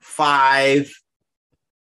 6, 5,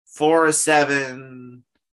 4, 7,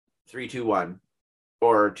 3, 2, 1.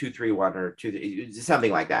 Or 2, 3, 1, or 2,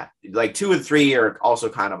 something like that. Like 2 and 3 are also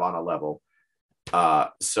kind of on a level.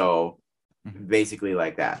 So basically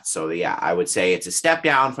like that. So yeah, I would say it's a step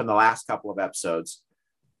down from the last couple of episodes.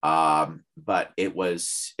 But it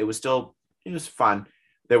was fun.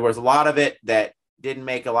 There was a lot of it that didn't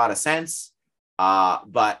make a lot of sense.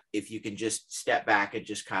 But if you can just step back and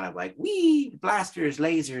just kind of like, wee, blasters,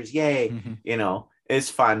 lasers, yay, it's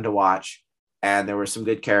fun to watch. And there were some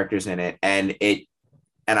good characters in it. And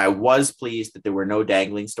I was pleased that there were no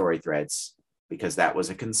dangling story threads, because that was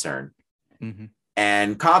a concern.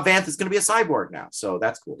 And Cobb Vanth is going to be a cyborg now, so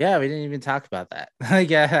that's cool. Yeah, we didn't even talk about that.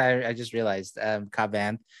 I just realized Cobb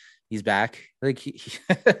Vanth, he's back. Like,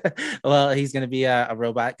 well, he's going to be a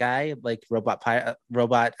robot guy, like robot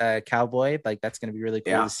cowboy. Like, that's going to be really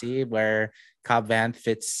cool to see where Cobb Vanth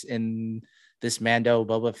fits in this Mando,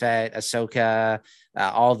 Boba Fett, Ahsoka,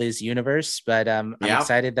 all this universe. But I'm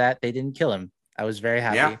excited that they didn't kill him. I was very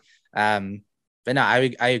happy. But no,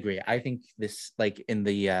 I agree. I think this, like, in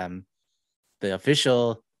the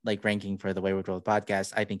official like ranking for the Wayward World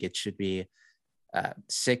podcast, I think it should be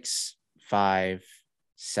 6, 5,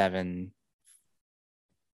 7,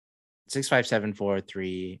 6, 5, 7, 4,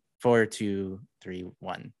 3, 4, 2, 3,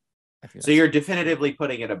 1. So you're definitively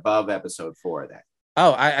putting it above episode 4 then?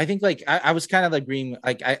 Oh, I think like I was kind of agreeing.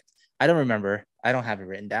 Like I don't remember. I don't have it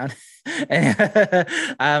written down. And,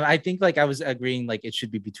 I think like I was agreeing like it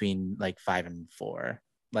should be between like 5 and 4.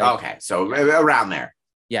 Like, okay, so around there.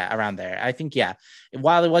 Yeah, around there. I think, yeah.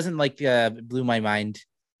 While it wasn't like blew my mind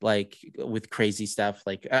like with crazy stuff,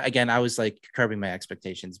 like again, I was like curbing my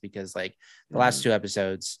expectations because like the last 2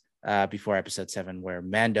 episodes before episode 7 were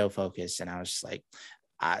Mando focused, and I was just like,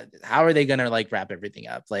 how are they gonna like wrap everything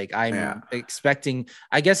up? Like I'm expecting,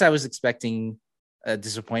 I guess I was expecting a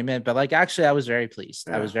disappointment, but like actually I was very pleased.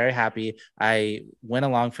 I was very happy. I went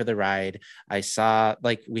along for the ride. I saw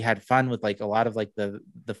like we had fun with like a lot of like the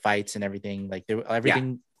fights and everything. Like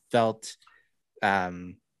everything felt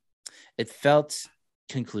it felt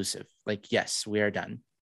conclusive. Like, yes, we are done.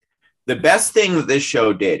 The best thing that this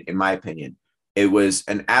show did, in my opinion, it was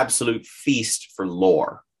an absolute feast for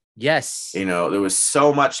lore. Yes. There was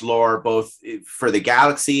so much lore, both for the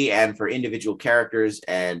galaxy and for individual characters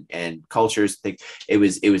and cultures. It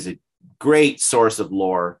was a great source of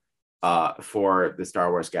lore for the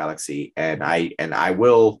Star Wars galaxy. And I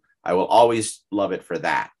will always love it for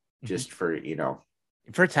that. Just for,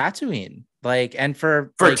 for Tatooine, like, and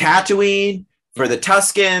for like, Tatooine, for the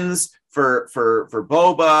Tuskens, for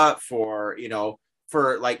Boba,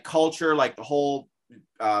 for like culture, like the whole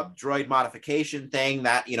droid modification thing,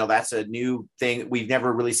 that that's a new thing. We've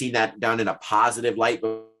never really seen that done in a positive light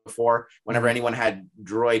before. Whenever anyone had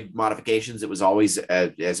droid modifications, it was always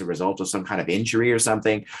as a result of some kind of injury or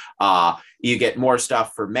something. You get more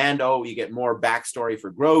stuff for Mando, you get more backstory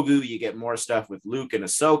for Grogu, you get more stuff with Luke and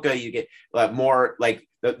Ahsoka, you get more like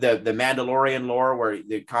the Mandalorian lore, where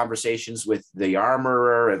the conversations with the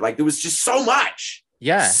armorer, like there was just so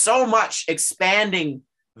much expanding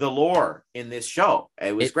the lore in this show.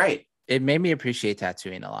 It was great. It made me appreciate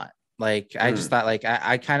Tatooine a lot. Like I just thought, like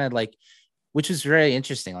I kind of like, which was very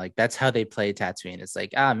interesting. Like that's how they play Tatooine. It's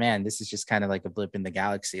like, man, this is just kind of like a blip in the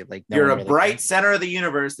galaxy. Like you're a really bright center of the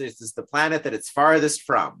universe. This is the planet that it's farthest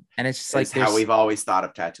from, and it's just like how we've always thought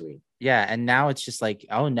of Tatooine. Yeah, and now it's just like,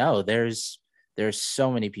 oh no, there's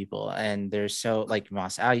so many people, and there's so like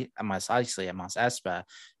Mos Espa,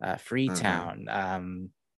 Freetown,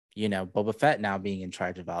 Boba Fett now being in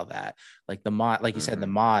charge of all that, like the mod, like you said, the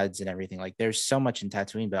mods and everything. Like there's so much in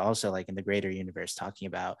Tatooine, but also like in the greater universe, talking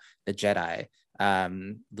about the Jedi.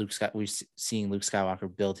 We're seeing Luke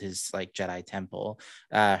Skywalker build his like Jedi temple,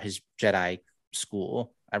 his Jedi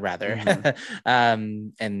school, rather,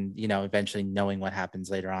 and eventually knowing what happens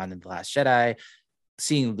later on in The Last Jedi.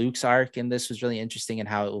 Seeing Luke's arc in this was really interesting, and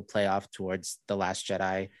how it will play off towards The Last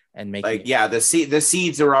Jedi and make the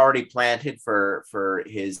seeds are already planted for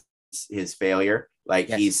his failure. Like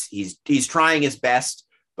he's trying his best,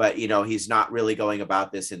 but he's not really going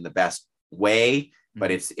about this in the best way. But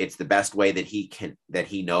it's the best way that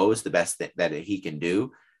he knows, the best that he can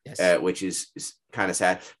do, which is kind of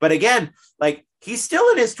sad. But again, like he's still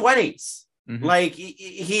in his 20s. Like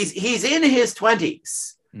he's in his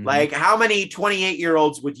 20s. Like how many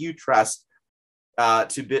 28-year-olds would you trust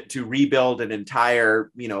to rebuild an entire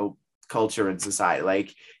culture and society?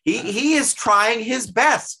 Like he is trying his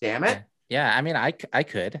best. Damn it. Yeah, I mean, I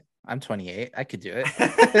could. I'm 28. I could do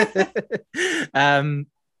it.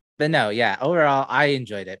 But no, yeah. Overall, I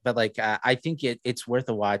enjoyed it. But like, I think it's worth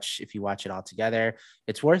a watch if you watch it all together.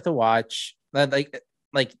 It's worth a watch. Like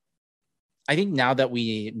I think now that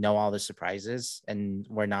we know all the surprises and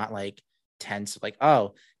we're not like tense, like,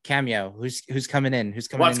 oh, cameo, who's coming in,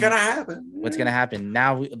 What's gonna happen? What's gonna happen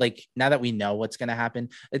now? Now that we know what's gonna happen,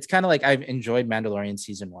 it's kind of like I've enjoyed Mandalorian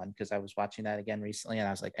season 1 because I was watching that again recently, and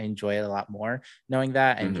I was like, I enjoy it a lot more knowing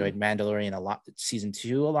that. I enjoyed Mandalorian a lot, season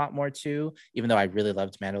 2 a lot more too, even though I really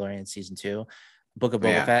loved Mandalorian season 2. Book of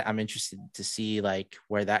Boba Fett, I'm interested to see like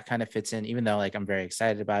where that kind of fits in, even though like I'm very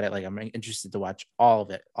excited about it. Like I'm interested to watch all of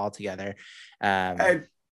it all together,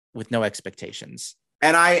 with no expectations.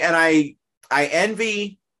 And I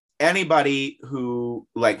envy anybody who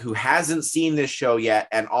hasn't seen this show yet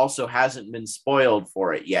and also hasn't been spoiled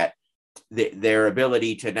for it yet, their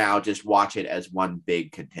ability to now just watch it as one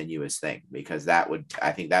big continuous thing, because I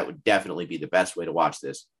think that would definitely be the best way to watch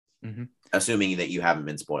this, assuming that you haven't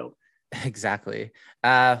been spoiled. Exactly.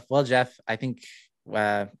 Well, Jeff, I think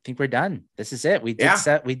we're done. This is it. We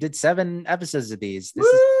did 7 episodes of these.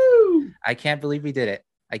 I can't believe we did it.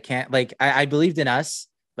 I can't, like, I believed in us,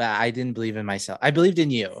 but I didn't believe in myself. I believed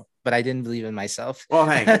in you, but I didn't believe in myself. Well,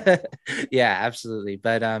 thank you. Yeah, absolutely.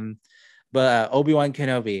 But Obi-Wan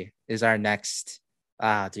Kenobi is our next.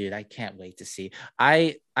 Dude, I can't wait to see.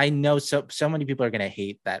 I know so many people are gonna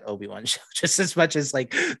hate that Obi-Wan show just as much as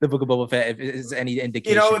like the Book of Boba Fett, if it is any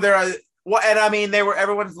indication. You know, there are and I mean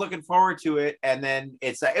everyone's looking forward to it, and then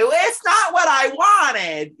it's like, it's not what I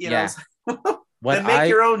wanted. You know, then make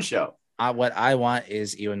your own show. What I want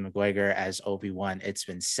is Ewan McGregor as Obi-Wan. It's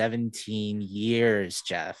been 17 years,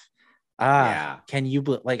 Jeff. Can you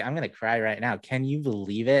I'm gonna cry right now. Can you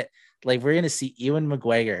believe it? Like, we're gonna see Ewan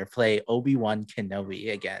McGregor play Obi-Wan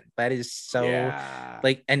Kenobi again. That is so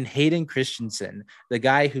and Hayden Christensen, the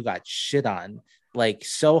guy who got shit on like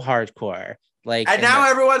so hardcore. And now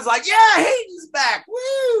everyone's like, yeah, Hayden's back.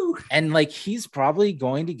 Woo! And like he's probably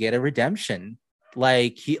going to get a redemption.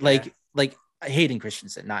 Hayden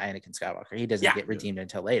Christensen, not Anakin Skywalker. He doesn't get redeemed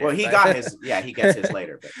until later. Well, he gets his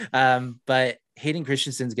later. But Hayden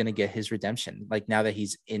Christensen's going to get his redemption. Like, now that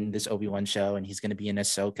he's in this Obi-Wan show and he's going to be in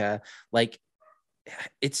Ahsoka, like,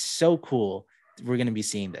 it's so cool. We're going to be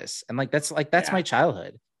seeing this. And that's my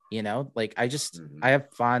childhood, you know, like I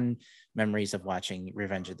have fond memories of watching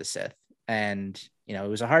Revenge of the Sith. And, you know, it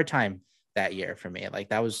was a hard time that year for me. Like,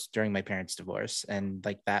 that was during my parents' divorce, and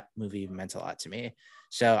like that movie meant a lot to me.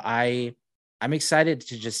 So I'm excited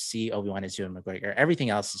to just see Obi-Wan as Ewan McGregor. Everything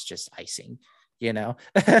else is just icing, you know.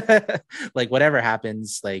 Like, whatever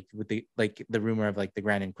happens, like with the rumor of like the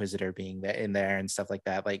Grand Inquisitor being in there and stuff like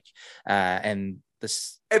that. Like, and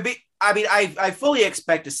this. I fully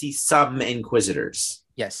expect to see some Inquisitors.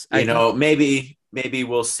 Yes, maybe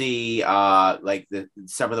we'll see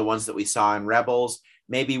some of the ones that we saw in Rebels.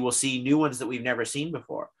 Maybe we'll see new ones that we've never seen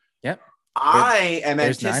before. Yep. I am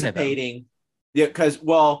anticipating, because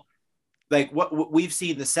like what we've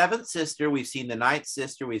seen the 7th sister, we've seen the 9th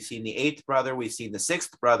sister, we've seen the 8th brother, we've seen the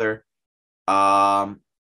 6th brother,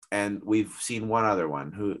 and we've seen one other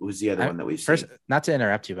one. Who's the other one that we've seen? First, not to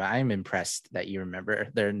interrupt you, but I'm impressed that you remember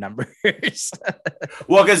their numbers.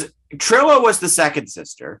 Well, because Trilla was the 2nd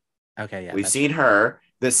sister. Okay, yeah. We've seen her.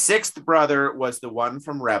 The 6th brother was the one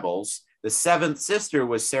from Rebels. The 7th sister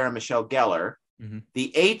was Sarah Michelle Gellar. Mm-hmm.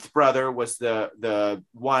 The 8th brother was the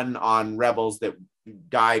one on Rebels that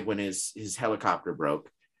died when his helicopter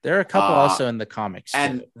broke. There are a couple also in the comics.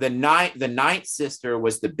 And the 9th sister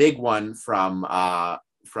was the big one from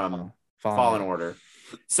Fallen Order.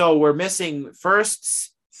 So we're missing 1st,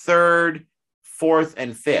 3rd, 4th,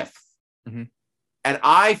 and 5th. Mm-hmm. And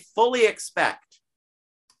I fully expect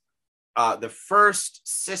the first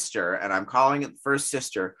sister, and I'm calling it the first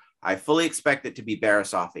sister, I fully expect it to be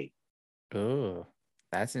Barriss Offee. Oh,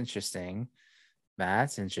 that's interesting.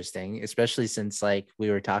 That's interesting, especially since like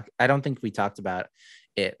we were talking. I don't think we talked about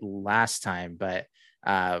it last time, but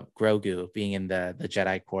Grogu being in the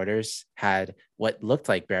Jedi quarters had what looked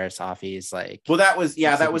like Barriss Offee's like. Well, that was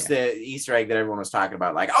the Easter egg that everyone was talking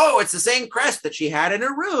about. Like, oh, it's the same crest that she had in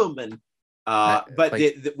her room, and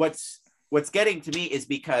what's getting to me is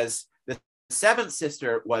because the 7th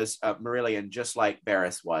sister was Marillion, just like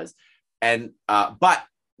Barriss was, and but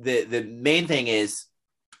the main thing is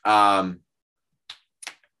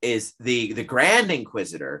the Grand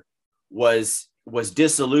Inquisitor was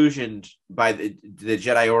disillusioned by the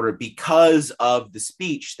Jedi Order because of the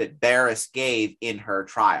speech that Barriss gave in her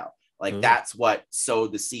trial. Like, that's what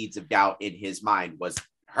sowed the seeds of doubt in his mind, was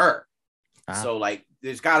her. So like,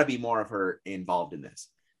 there's got to be more of her involved in this.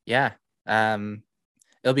 Yeah.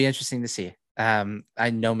 It'll be interesting to see. I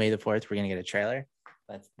know May the 4th we're gonna get a trailer.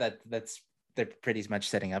 That's they're pretty much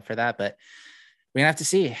setting up for that, but we're gonna have to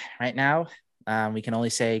see. Right now, we can only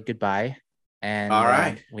say goodbye. And all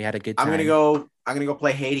right, we had a good time. I'm gonna go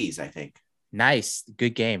play Hades, I think. Nice.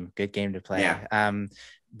 Good game to play. Yeah.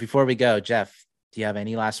 before we go, Jeff, do you have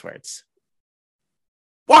any last words?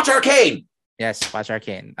 Watch Arcane. Yes, watch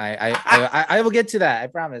Arcane. I will get to that. I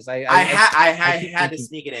promise. I had to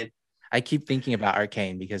sneak it in. I keep thinking about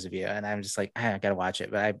Arcane because of you, and I'm just like, I gotta watch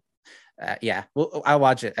it. But yeah, well, I'll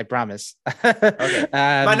watch it. I promise. Okay.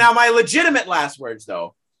 But now my legitimate last words,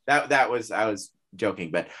 though. I was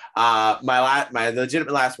joking, but my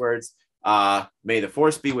legitimate last words. May the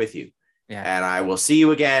Force be with you. Yeah. And I will see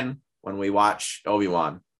you again when we watch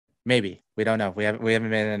Obi-Wan. Maybe. We don't know. We haven't made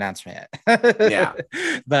an announcement yet. Yeah.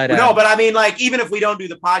 But I mean, like, even if we don't do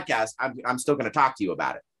the podcast, I'm still going to talk to you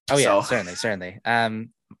about it. Oh yeah, certainly.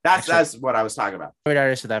 That's what I was talking about.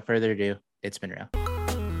 Artists, without further ado, it's been real.